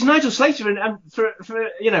Cobalt. It was Nigel Slater, and for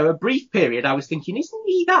you know, a brief period, I was thinking, isn't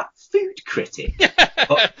he that food critic?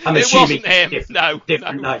 But I'm assuming it wasn't him.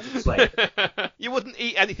 Different Nigel Slater. You wouldn't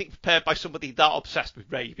eat anything prepared by somebody that obsessed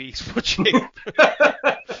with rabies, would you?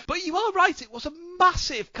 But you are right, it was a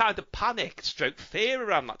massive kind of panic stroke fear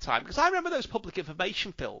around that time, because I remember those public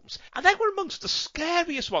information films, and they were amongst the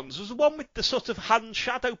scariest ones. There was the one with the sort of hand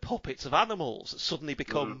shadow puppets of animals that suddenly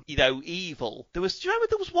become, you know, evil. Do you remember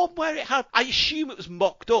there was one where it had, I assume it was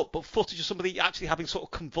mocked up, but footage of somebody actually having sort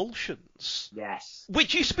of convulsions? Yes.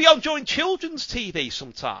 Which used to be on during children's TV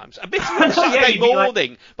sometimes. Admittedly on Saturday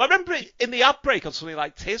morning, but I remember it in the ad break on something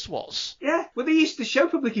like Tiz Was. Yeah, well, they used to show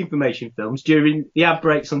public information films during the ad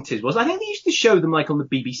breaks on Tiz Was. I think they used to show them like on the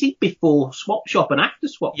BBC before Swap Shop and after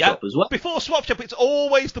Swap Shop as well. Before Swap Shop, it's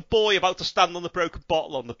always the boy about to stand on the broken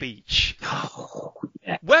bottle on the beach. Oh,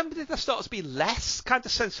 yeah. When did there start to be less kind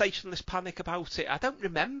of sensationalist panic about it? I don't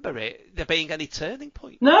remember there being any turning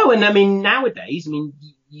point. No, and I mean, nowadays,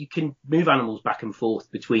 you can move animals back and forth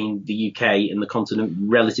between the UK and the continent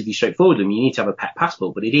relatively straightforwardly. I mean, you need to have a pet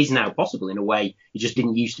passport, but it is now possible in a way it just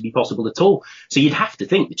didn't used to be possible at all. So you'd have to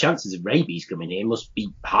think the chances of rabies coming here must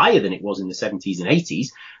be higher than it was in the 70s and 80s,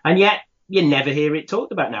 and yet you never hear it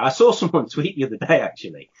talked about now. I saw someone tweet the other day,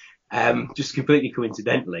 actually, just completely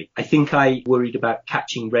coincidentally. I think I worried about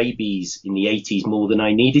catching rabies in the 80s more than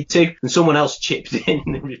I needed to. And someone else chipped in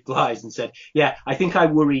and replies and said, yeah, I think I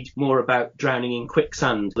worried more about drowning in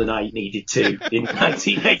quicksand than I needed to in the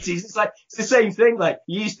 1980s. It's like, it's the same thing. Like,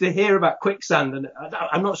 you used to hear about quicksand, and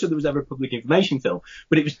I'm not sure there was ever a public information film,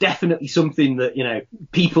 but it was definitely something that, you know,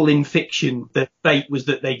 people in fiction, the fate was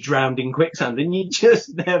that they drowned in quicksand, and you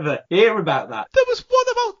just never hear about that. There was one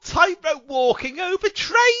about tightrope walking over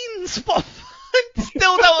trains. But I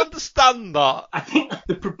still don't understand that. I think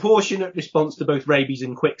the proportionate response to both rabies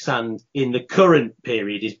and quicksand in the current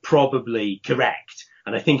period is probably correct.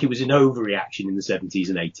 And I think it was an overreaction in the 70s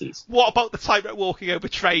and 80s. What about the tightrope walking over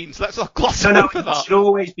trains? Let's not gloss over that. You should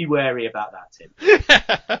always be wary about that,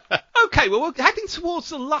 Tim. Okay, well, we're heading towards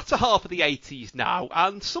the latter half of the 80s now,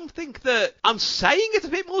 and something that I'm saying is a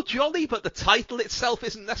bit more jolly, but the title itself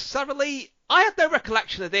isn't necessarily. I had no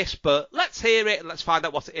recollection of this, but let's hear it and let's find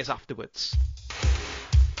out what it is afterwards.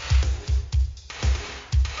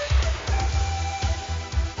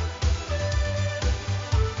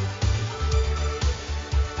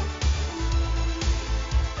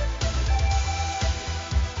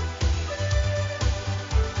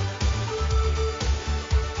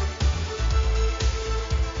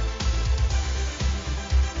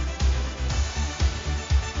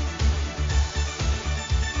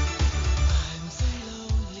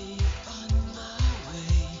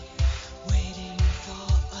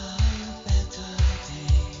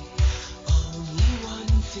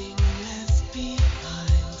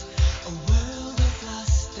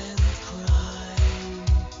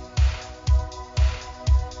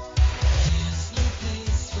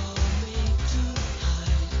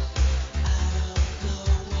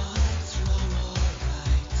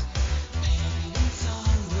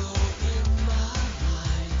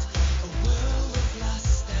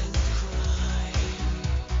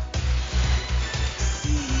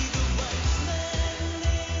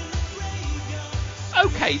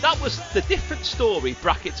 Okay, that was The Different Story,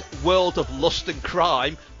 brackets, World of Lust and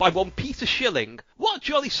Crime, by one Peter Schilling. What a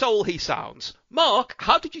jolly soul he sounds. Mark,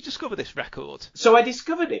 how did you discover this record? So I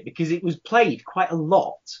discovered it because it was played quite a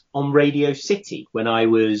lot on Radio City when I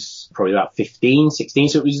was probably about 15, 16,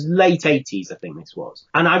 so it was late 80s, I think this was.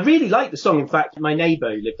 And I really liked the song. In fact, my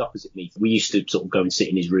neighbour who lived opposite me, we used to sort of go and sit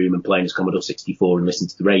in his room and play on his Commodore 64 and listen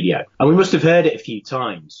to the radio. And we must have heard it a few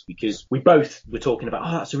times because we both were talking about,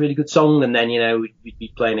 oh, that's a really good song. And then, you know, we'd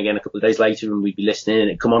be playing again a couple of days later and we'd be listening and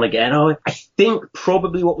it'd come on again. Oh, I think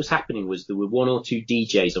probably what was happening was there were one or two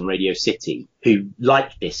DJs on Radio City who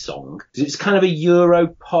liked this song. It's kind of a Euro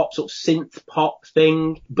pop, sort of synth pop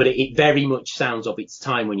thing, but it very much sounds of its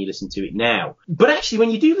time when you listen to it now. But actually,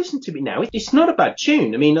 when you do listen to it now, it's not a bad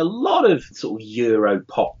tune. I mean, a lot of sort of Euro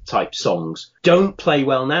pop type songs don't play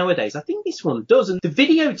well nowadays. I think this one does. And the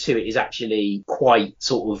video to it is actually quite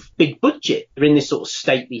sort of big budget. They're in this sort of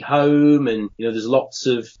stately home and, you know, there's lots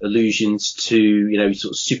of allusions to, you know,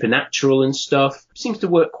 sort of supernatural and stuff. It seems to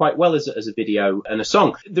work quite well as a video and a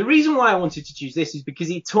song. The reason why I wanted to choose this is because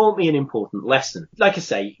it taught me an important lesson. Like I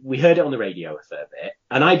say, we heard it on the radio a fair bit,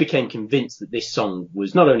 and I became convinced that this song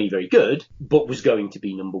was not only very good, but was going to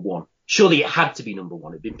be number one. Surely it had to be number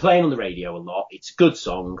one. It'd been playing on the radio a lot. It's a good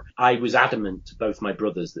song. I was adamant to both my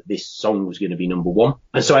brothers that this song was going to be number one.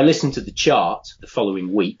 And so I listened to the chart the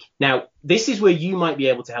following week. Now, this is where you might be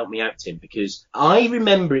able to help me out, Tim, because I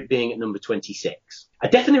remember it being at number 26. I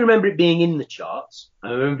definitely remember it being in the charts. I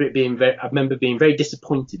remember being very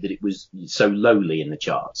disappointed that it was so lowly in the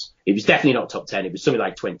charts. It was definitely not top 10. It was something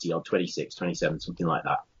like 20 or 26, 27, something like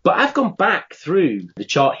that. But I've gone back through the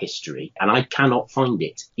chart history and I cannot find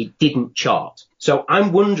it. It didn't chart. So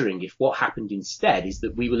I'm wondering if what happened instead is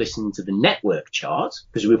that we were listening to the network chart,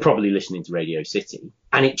 because we were probably listening to Radio City,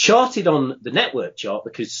 and it charted on the network chart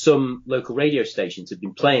because some local radio stations had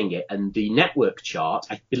been playing it, and the network chart,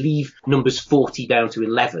 I believe numbers 40 down to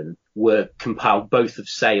 11 were compiled both of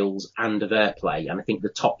sales and of airplay, and I think the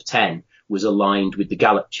top 10 was aligned with the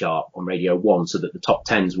Gallup chart on Radio 1 so that the top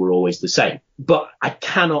 10s were always the same. But I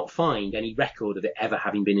cannot find any record of it ever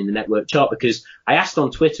having been in the network chart because I asked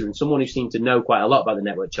on Twitter and someone who seemed to know quite a lot about the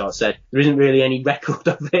network chart said there isn't really any record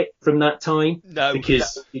of it from that time. No.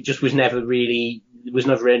 Because it just was never really... There was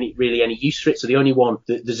never really any use for it. So the only one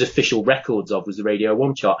that there's official records of was the Radio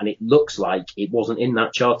 1 chart, and it looks like it wasn't in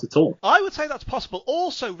that chart at all. I would say that's possible.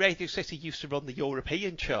 Also, Radio City used to run the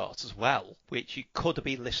European chart as well, which you could have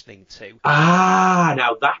been listening to. Ah,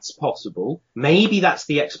 now that's possible. Maybe that's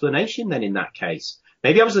the explanation then in that case.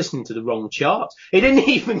 Maybe I was listening to the wrong chart. It didn't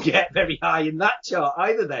even get very high in that chart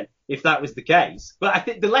either then, if that was the case. But I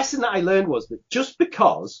think the lesson that I learned was that just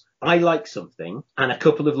because I like something and a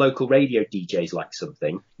couple of local radio DJs like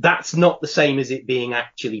something, that's not the same as it being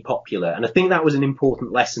actually popular. And I think that was an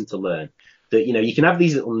important lesson to learn. That, you know, you can have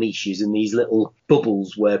these little niches and these little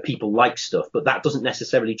bubbles where people like stuff, but that doesn't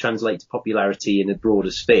necessarily translate to popularity in a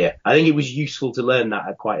broader sphere. I think it was useful to learn that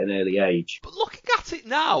at quite an early age. But looking at it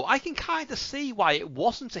now, I can kind of see why it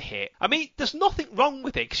wasn't a hit. I mean, there's nothing wrong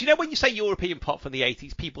with it. Because, you know, when you say European pop from the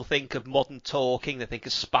 80s, people think of Modern Talking, they think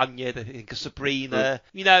of Spaniard, they think of Sabrina.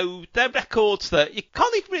 You know, they're records that you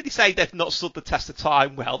can't even really say they've not stood the test of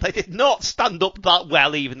time well. They did not stand up that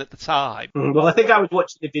well even at the time. Well, I think I was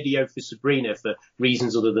watching the video for Sabrina for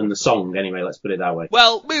reasons other than the song. Anyway, let's put it that way.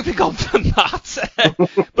 Well, moving on from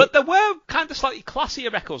that. But there were kind of slightly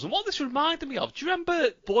classier records. And what this reminded me of, do you remember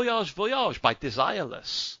Voyage Voyage by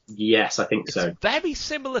Desireless? Yes, I think so. It's very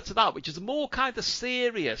similar to that, which is a more kind of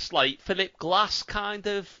serious, like Philip Glass kind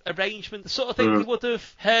of arrangement. The sort of thing you would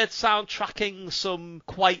have heard soundtracking some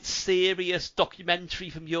quite serious documentary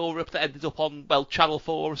from Europe that ended up on, well, Channel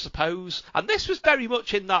 4, I suppose. And this was very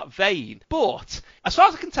much in that vein. But as far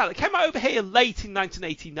as I can tell, it came out over here late in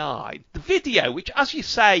 1989. The video, which, as you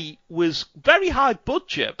say, was very high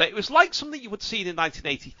budget, but it was like something you would have seen in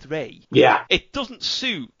 1983. Yeah. It doesn't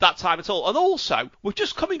suit that time at all. And also, we're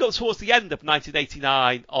just coming up towards the end of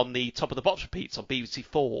 1989 on the Top of the Box repeats on BBC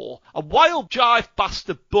 4. A Wild Jive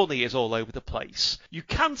Bastard Bunny is all over the place. You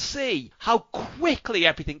can see how quickly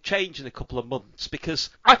everything changed in a couple of months,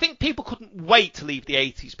 because I think people couldn't wait to leave the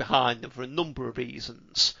 80s behind them for a number of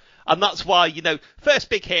reasons. And that's why, you know, first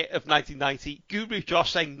big hit of 1990, Guru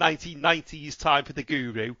Josh saying 1990 is time for the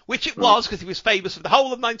Guru, which it was because he was famous for the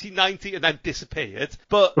whole of 1990 and then disappeared.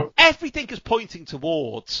 But everything is pointing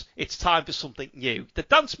towards it's time for something new. The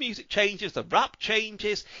dance music changes, the rap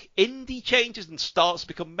changes, indie changes and starts to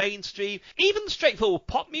become mainstream. Even the straightforward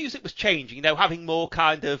pop music was changing, you know, having more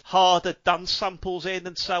kind of harder dance samples in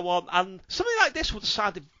and so on. And something like this would have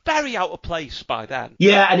sounded very out of place by then.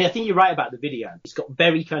 Yeah, and I think you're right about the video. It's got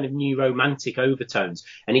very kind of of new romantic overtones.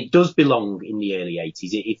 And it does belong in the early 80s.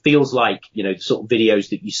 It feels like, you know, the sort of videos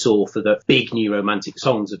that you saw for the big new romantic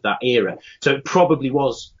songs of that era. So it probably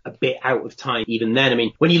was a bit out of time even then. I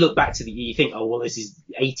mean, when you look back to you think, oh, well, this is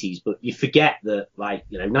 80s, but you forget that, like,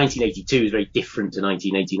 you know, 1982 is very different to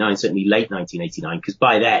 1989, certainly late 1989, because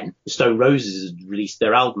by then, the Stone Roses had released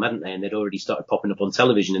their album, hadn't they? And they'd already started popping up on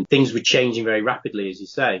television, and things were changing very rapidly, as you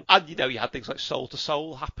say. And, you know, you had things like Soul to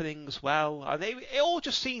Soul happening as well. And it all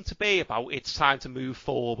just seemed to be about it's time to move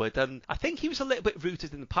forward. And I think he was a little bit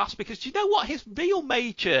rooted in the past, because do you know what his real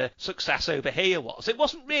major success over here was? It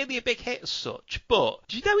wasn't really a big hit as such, but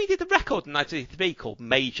do you know he did a record in 1983 called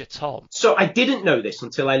Major Tom? So I didn't know this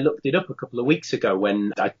until I looked it up a couple of weeks ago,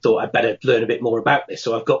 when I thought I'd better learn a bit more about this.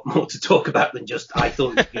 So I've got more to talk about than just I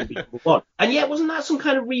thought it was going to be number one. And yet, wasn't that some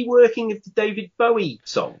kind of reworking of the David Bowie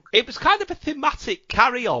song? It was kind of a thematic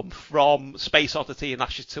carry-on from Space Oddity and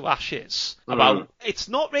Ashes to Ashes. About it's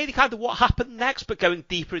not really kind of what happened next, but going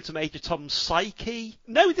deeper into Major Tom's psyche.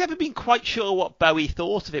 Nobody's ever been quite sure what Bowie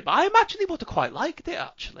thought of it, but I imagine he would have quite liked it,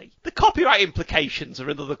 actually. The copyright implications are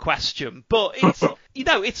another question, but it's, you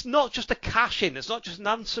know, it's not just a cash-in, it's not just an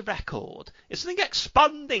answer record. It's something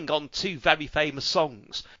expanding on two very famous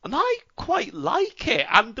songs, and I quite like it.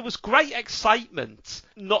 And there was great excitement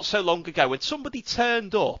not so long ago when somebody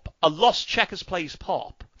turned up a Lost Checkers Plays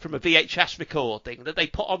Pop from a VHS recording that they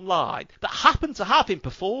put online that happened to have him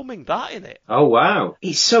performing that in it. Oh, wow.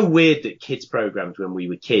 It's so weird that kids' programs when we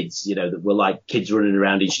were kids, you know, that were like kids running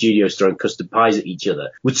around in studios throwing custard pies at each other,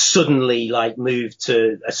 would suddenly like move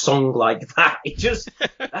to a song like that.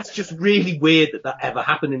 That's just really weird that ever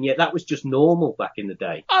happened. And yet that was just normal back in the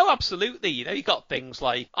day. Oh, absolutely. You know, you got things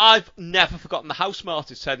like, I've never forgotten the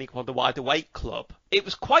Housemartins turning up on the Wide Awake Club. It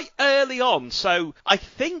was quite early on, so I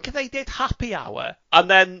think they did Happy Hour, and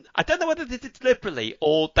then, I don't know whether they did it deliberately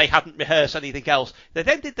or they hadn't rehearsed anything else. They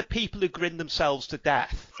then did The People Who Grinned Themselves to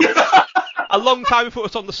Death. A long time before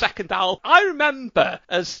it was on the second album. I remember,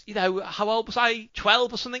 as, you know, how old was I?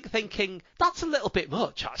 12 or something, thinking, that's a little bit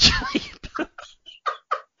much, actually.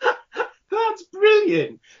 That's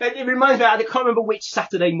brilliant. It reminds me, I can't remember which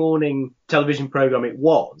Saturday morning television programme it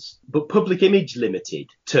was, but Public Image Limited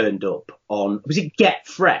turned up on, was it Get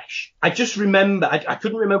Fresh? I just remember, I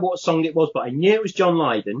couldn't remember what song it was, but I knew it was John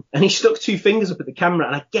Lydon, and he stuck two fingers up at the camera,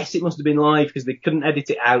 and I guess it must have been live because they couldn't edit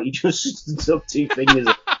it out. He just stuck two fingers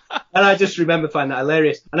up. And I just remember finding that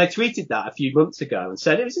hilarious. And I tweeted that a few months ago and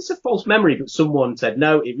said, is this a false memory? But someone said,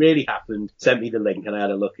 no, it really happened. Sent me the link and I had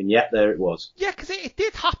a look, and yet there it was. Yeah, because it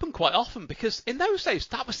did happen quite often, because in those days,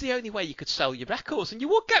 that was the only way you could sell your records. And you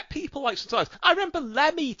would get people like sometimes. I remember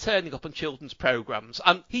Lemmy turning up on children's programmes,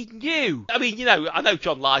 and he knew. I mean, you know, I know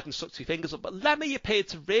John Lydon stuck two fingers up, but Lemmy appeared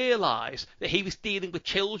to realise that he was dealing with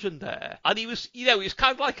children there. And he was, you know, he was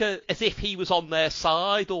kind of like as if he was on their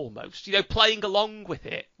side almost, you know, playing along with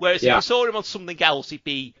it. Whereas if you saw him on something else, he'd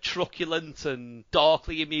be truculent and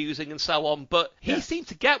darkly amusing and so on. But he seemed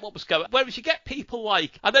to get what was going on. Whereas you get people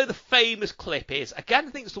like, I know the famous clip is, again, I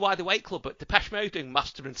think it's the Wide Awake Club, but Depeche Mode doing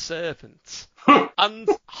Master and Servant. And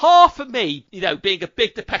half of me, you know, being a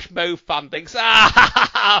big Depeche Mode fan, thinks,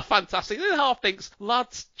 fantastic. And then half thinks,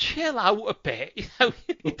 lads, chill out a bit. You know,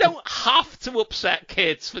 you don't have to upset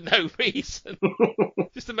kids for no reason.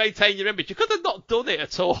 Just to maintain your image. You could have not done it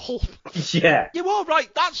at all. Yeah. You are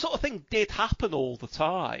right. That sort of thing did happen all the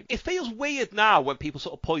time. It feels weird now when people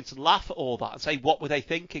sort of point and laugh at all that and say, what were they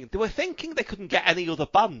thinking? They were thinking they couldn't get any other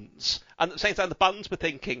bands. And at the same time, the bands were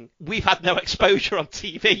thinking, we've had no exposure on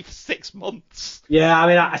TV for 6 months. Yeah, I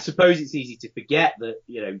mean, I suppose it's easy to forget that,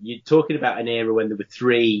 you know, you're talking about an era when there were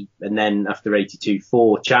 3, and then after 82,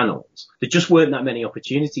 4 channels. There just weren't that many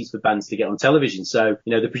opportunities for bands to get on television. So,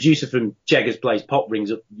 you know, the producer from Checkers Plays Pop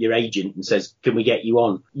rings up your agent and says, can we get you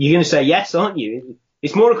on? You're going to say yes, aren't you?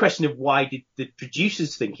 It's more a question of why did the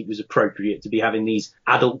producers think it was appropriate to be having these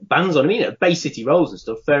adult bands on? I mean, you know, Bay City Rolls and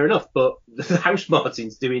stuff, fair enough, but the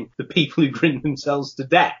Housemartins doing The People Who Grinned Themselves to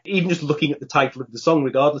Death, even just looking at the title of the song,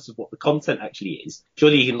 regardless of what the content actually is,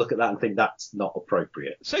 surely you can look at that and think that's not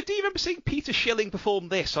appropriate. So do you remember seeing Peter Schilling perform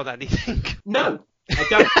this on anything? No. I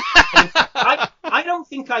don't. I don't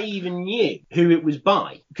think I even knew who it was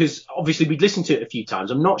by, because obviously we'd listened to it a few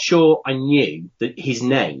times. I'm not sure I knew his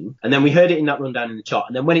name, and then we heard it in that rundown in the chart,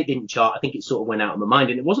 and then when it didn't chart, I think it sort of went out of my mind,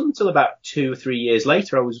 and it wasn't until about 2 or 3 years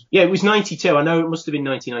later it was 92. I know it must have been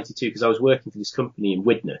 1992 because I was working for this company in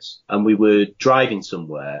Widnes, and we were driving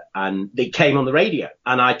somewhere, and it came on the radio,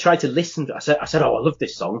 and I tried to listen to it. I said, oh, I love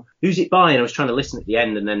this song. Who's it by? And I was trying to listen at the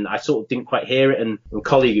end, and then I sort of didn't quite hear it, and a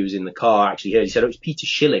colleague who was in the car actually heard. He said, oh, it's Peter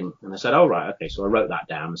Schilling. And I said, oh, right, okay. So I wrote that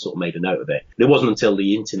down and sort of made a note of it. And it wasn't until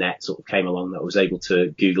the internet sort of came along that I was able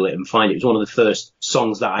to Google it and find it. It was one of the first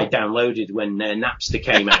songs that I downloaded when Napster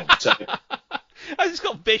came out. So. I just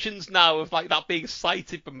got visions now of like that being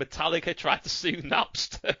cited when Metallica tried to sue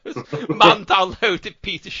Napster. Man downloaded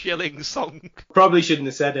Peter Schilling's song. Probably shouldn't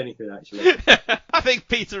have said anything, actually. I think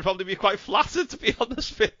Peter would probably be quite flattered, to be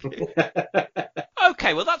honest with you.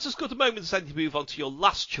 Okay, well, that's as good a moment as any to move on to your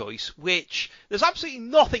last choice, which there's absolutely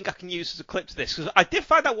nothing I can use as a clip to this, because I did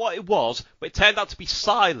find out what it was, but it turned out to be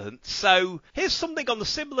silent. So here's something on the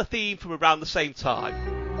similar theme from around the same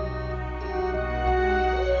time.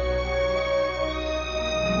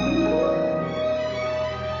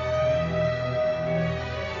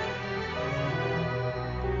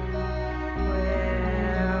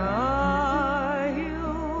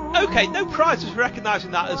 Okay, no prizes for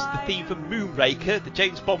recognising that as the theme from Moonraker, the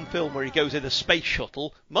James Bond film where he goes in a space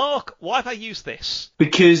shuttle. Mark, why have I used this?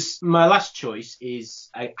 Because my last choice is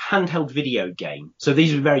a handheld video game. So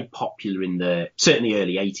these were very popular in the certainly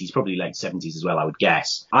early 80s, probably late 70s as well, I would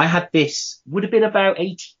guess. I had this, would have been about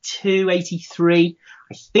 82, 83.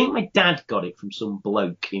 I think my dad got it from some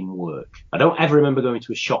bloke in work. I don't ever remember going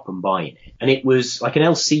to a shop and buying it. And it was like an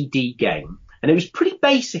LCD game. And it was pretty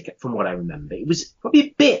basic from what I remember. It was probably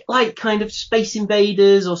a bit like kind of Space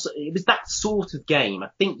Invaders, or it was that sort of game. I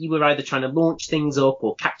think you were either trying to launch things up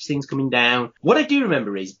or catch things coming down. What I do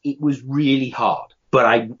remember is it was really hard. But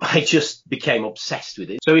I just became obsessed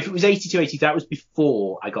with it. So if it was 82, 83, that was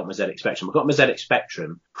before I got my ZX Spectrum. I got my ZX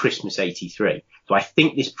Spectrum Christmas 83. So I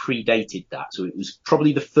think this predated that. So it was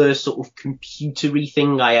probably the first sort of computery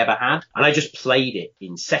thing I ever had. And I just played it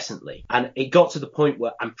incessantly. And it got to the point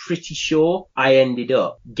where I'm pretty sure I ended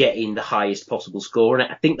up getting the highest possible score. And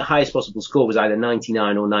I think the highest possible score was either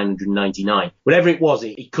 99 or 999. Whatever it was,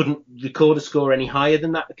 it couldn't record a score any higher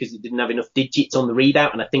than that because it didn't have enough digits on the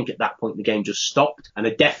readout. And I think at that point the game just stopped. And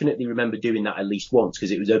I definitely remember doing that at least once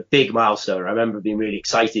because it was a big milestone. I remember being really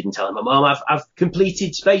excited and telling my mum, I've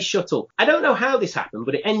completed Space Shuttle. I don't know how this happened,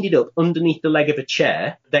 but it ended up underneath the leg of a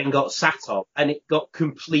chair, then got sat on, and it got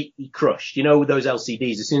completely crushed. You know, with those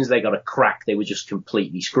LCDs, as soon as they got a crack, they were just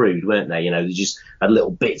completely screwed, weren't they? You know, they just had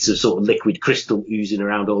little bits of sort of liquid crystal oozing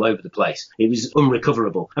around all over the place. It was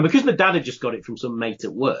unrecoverable. And because my dad had just got it from some mate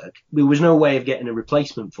at work, there was no way of getting a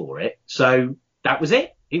replacement for it. So that was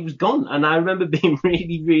it. It was gone. And I remember being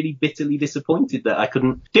really, really bitterly disappointed that I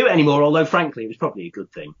couldn't do it anymore. Although, frankly, it was probably a good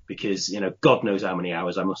thing because, you know, God knows how many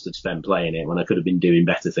hours I must have spent playing it when I could have been doing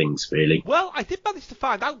better things, really. Well, I did manage to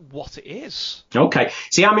find out what it is. Okay.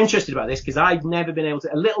 See, I'm interested about this because I've never been able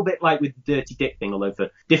to, a little bit like with the Dirty Dick thing, although for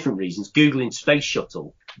different reasons, Googling Space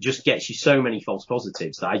Shuttle just gets you so many false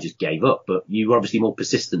positives that I just gave up. But you were obviously more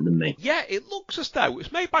persistent than me. Yeah, it looks as though it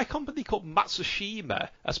was made by a company called Matsushima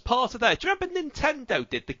as part of their... Do you remember Nintendo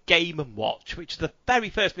did the Game & Watch, which is the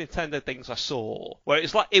very first Nintendo things I saw, where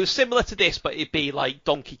it was similar to this, but it'd be like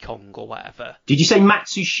Donkey Kong or whatever. Did you say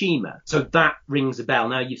Matsushima? So that rings a bell.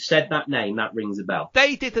 Now you've said that name, that rings a bell.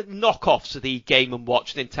 They did a knockoff to the Game &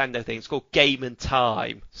 Watch Nintendo thing. It's called Game &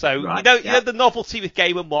 Time. So, right, you know, the novelty with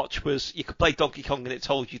Game & Watch was you could play Donkey Kong and it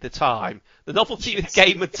told you the time. The novelty with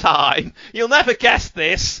Game & Time, you'll never guess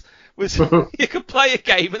this, was you could play a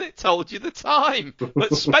game and it told you the time.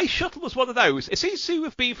 But Space Shuttle was one of those. It seems to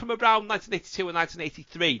have been from around 1982 or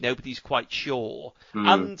 1983. Nobody's quite sure.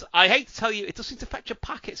 And I hate to tell you, it does seem to fetch a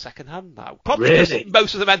packet second-hand now. Probably really? Because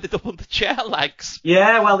most of them ended up on the chair legs.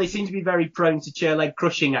 Yeah, well, they seem to be very prone to chair leg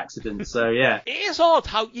crushing accidents, so yeah. It is odd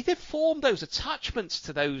how you did form those attachments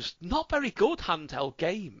to those not very good handheld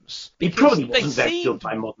games. It probably wasn't very good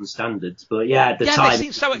by modern standards, but yeah, at the time... Yeah, they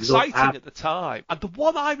seemed so exciting at the time. And the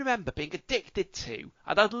one I remember being addicted to,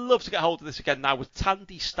 and I'd love to get hold of this again now, was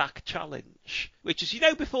Tandy Stack Challenge, which is, you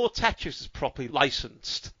know, before Tetris was properly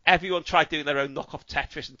licensed, everyone tried doing their own knockoff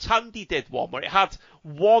Tetris, and Tandy did one where it had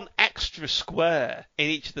one extra square in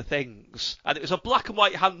each of the things, and it was a black and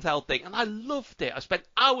white handheld thing, and I loved it. I spent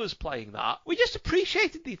hours playing that. We just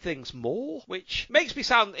appreciated these things more, which makes me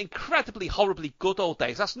sound incredibly, horribly good old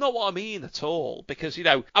days. That's not what I mean at all, because, you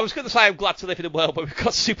know, I was going to say I'm glad to live in a world where we've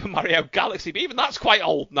got Super Mario Galaxy, but even that's quite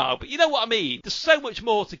old now. But you know what I mean? There's so much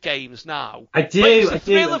more to games now. I do. But it's the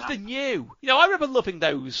thrill of the new. You know, I remember loving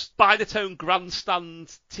those Binatone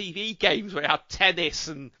Grandstand TV games where it had tennis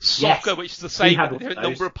and soccer, which is the same, with a different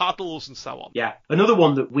number of paddles and so on. Yeah. Another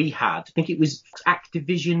one that we had, I think it was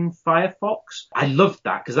Activision Firefox. I loved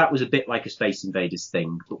that because that was a bit like a Space Invaders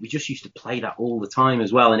thing, but we just used to play that all the time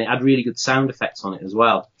as well, and it had really good sound effects on it as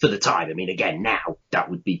well. For the time, I mean, again, now, that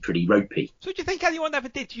would be pretty ropey. So do you think anyone ever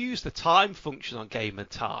did use the time function on Game and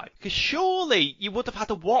Time? Because surely you would have had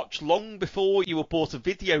a watch long before you were bought a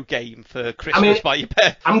video game for Christmas by your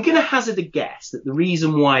parents. I'm going to hazard a guess that the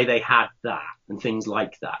reason why they had that and things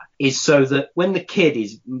like that is so that when the kid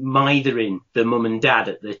is mithering the mum and dad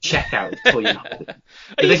at the checkout of Toy Hall,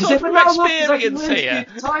 they can say, "Well, experience here."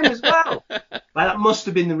 Time as well. Like, that must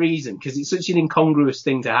have been the reason, because it's such an incongruous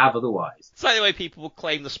thing to have otherwise. It's like the way people would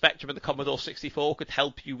claim the Spectrum and the Commodore 64 could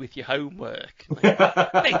help you with your homework.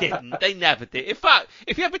 They didn't. They never did. In fact,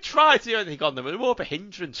 if you ever tried to do anything on them, it was more of a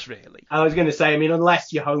hindrance, really. I was going to say, I mean,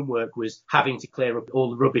 unless your homework was having to clear up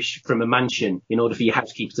all the rubbish from a mansion in order for your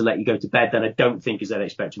housekeeper to let you go to bed, then I don't think a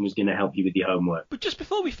ZX Spectrum was going to help you with your homework. But just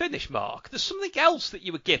before we finish, Mark, there's something else that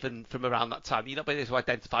you were given from around that time you've not been able to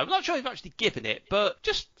identify. I'm not sure if you've actually given it, but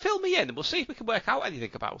just fill me in and we'll see if we can work out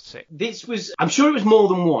anything about it. This was, I'm sure it was more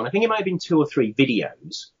than one. I think it might have been 2 or 3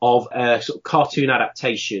 videos of a sort of cartoon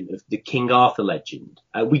adaptation of the King Arthur legend.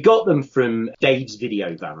 We got them from Dave's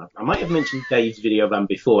Video Van. I might have mentioned Dave's Video Van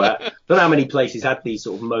before. I don't know how many places had these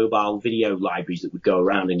sort of mobile video libraries that would go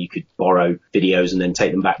around and you could borrow videos and then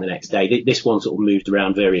take them back the next day. This one sort of moved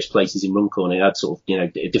around various places in Runcorn. It had sort of,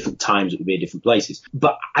 at different times it would be at different places.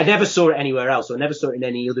 But I never saw it anywhere else. I never saw it in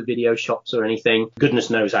any other video shops or anything. Goodness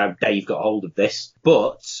knows how Dave got hold of this.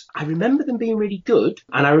 But I remember them being really good.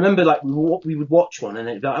 And I remember we would watch one and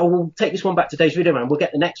then like, we'll take this one back to Dave's Video Man. We'll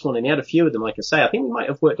get the next one. And he had a few of them, like I say. I think we might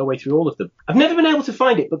have worked our way through all of them. I've never been able to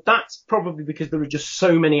find it, but that's probably because there are just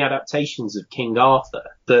so many adaptations of King Arthur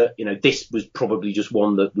that, this was probably just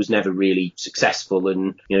one that was never really successful.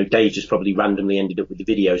 And, Dave just probably randomly ended up with the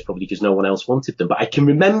videos, probably because no one else wanted them. But I can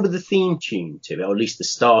remember the theme tune to it, or at least the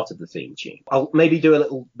start of the theme tune. I'll maybe do a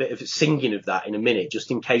little bit of singing of that in a minute,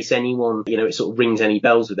 just in case anyone, it sort of rings any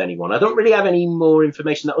bells with anyone. I don't really have any more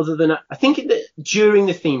information other than I think that during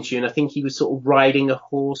the theme tune, I think he was sort of riding a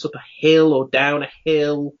horse up a hill or down a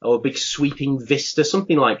hill or a big sweeping vista,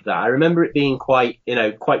 something like that. I remember it being quite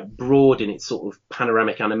broad in its sort of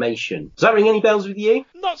panoramic animation. Does that ring any bells with you?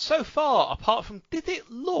 Not so far, apart from, did it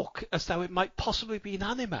look as though it might possibly be an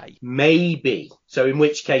anime? Maybe. So in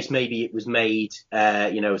which case, maybe it was made,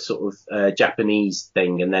 a sort of Japanese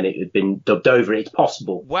thing, and then it had been dubbed over. It's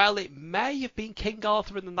possible. Well, it may have been King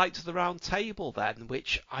Arthur and the Knights of the Round Table then,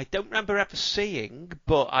 which I don't remember ever seeing,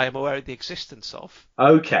 but I am aware of the existence of.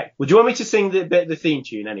 Okay. Well, do you want me to sing the theme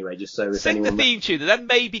tune anyway, just so if sing anyone... the theme tune, and then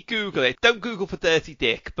maybe Google it. Don't Google for Dirty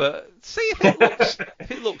Dick, but see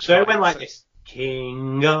if it looks So right. It went like this.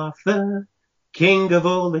 King Arthur, king of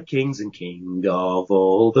all the kings and king of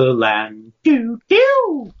all the land. Doo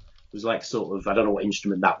doo. It was like sort of, I don't know what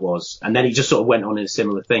instrument that was. And then he just sort of went on in a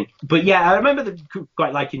similar thing. But yeah, I remember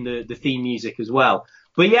quite liking the theme music as well.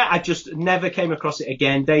 But yeah, I just never came across it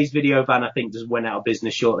again. Dave's Video Van, I think, just went out of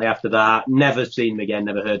business shortly after that. Never seen them again,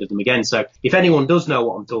 never heard of them again. So if anyone does know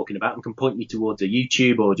what I'm talking about and can point me towards a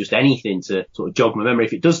YouTube or just anything to sort of jog my memory,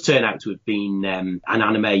 if it does turn out to have been an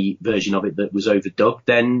anime version of it that was overdubbed,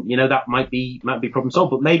 then, that might be problem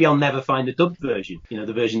solved. But maybe I'll never find the dubbed version,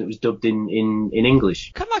 the version that was dubbed in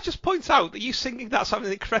English. Can I just point out that you singing that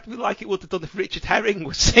sounded incredibly like it would have done if Richard Herring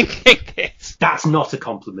was singing it? That's not a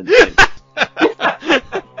compliment, Tim.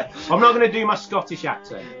 I'm not going to do my Scottish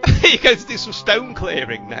accent. You're going to do some stone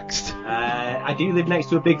clearing next. I do live next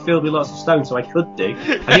to a big field with lots of stone, so I could do.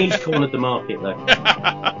 I think he's cornered the market, though.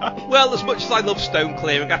 Well, as much as I love stone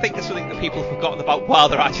clearing, I think it's something that people have forgotten about while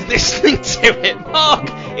they're actually listening to it. Mark,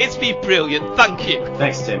 it's been brilliant. Thank you.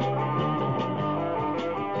 Thanks, Tim.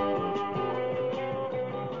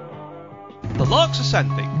 The Larks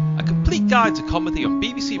Ascending, a complete guide to comedy on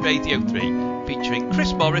BBC Radio 3, featuring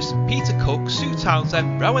Chris Morris, Peter Cook, Sue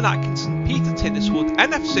Townsend, Rowan Atkinson, Peter Tinniswood,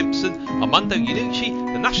 N.F. Simpson, Armando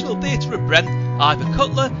Iannucci, the National Theatre of Brent, Ivor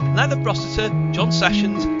Cutler, Leonard Rossiter, John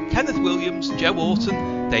Sessions, Kenneth Williams, Joe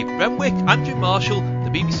Orton, Dave Renwick, Andrew Marshall,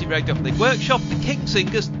 the BBC Radio Play Workshop, the King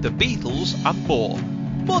Singers, the Beatles and more.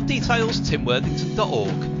 For more details,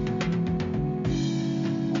 timworthington.org.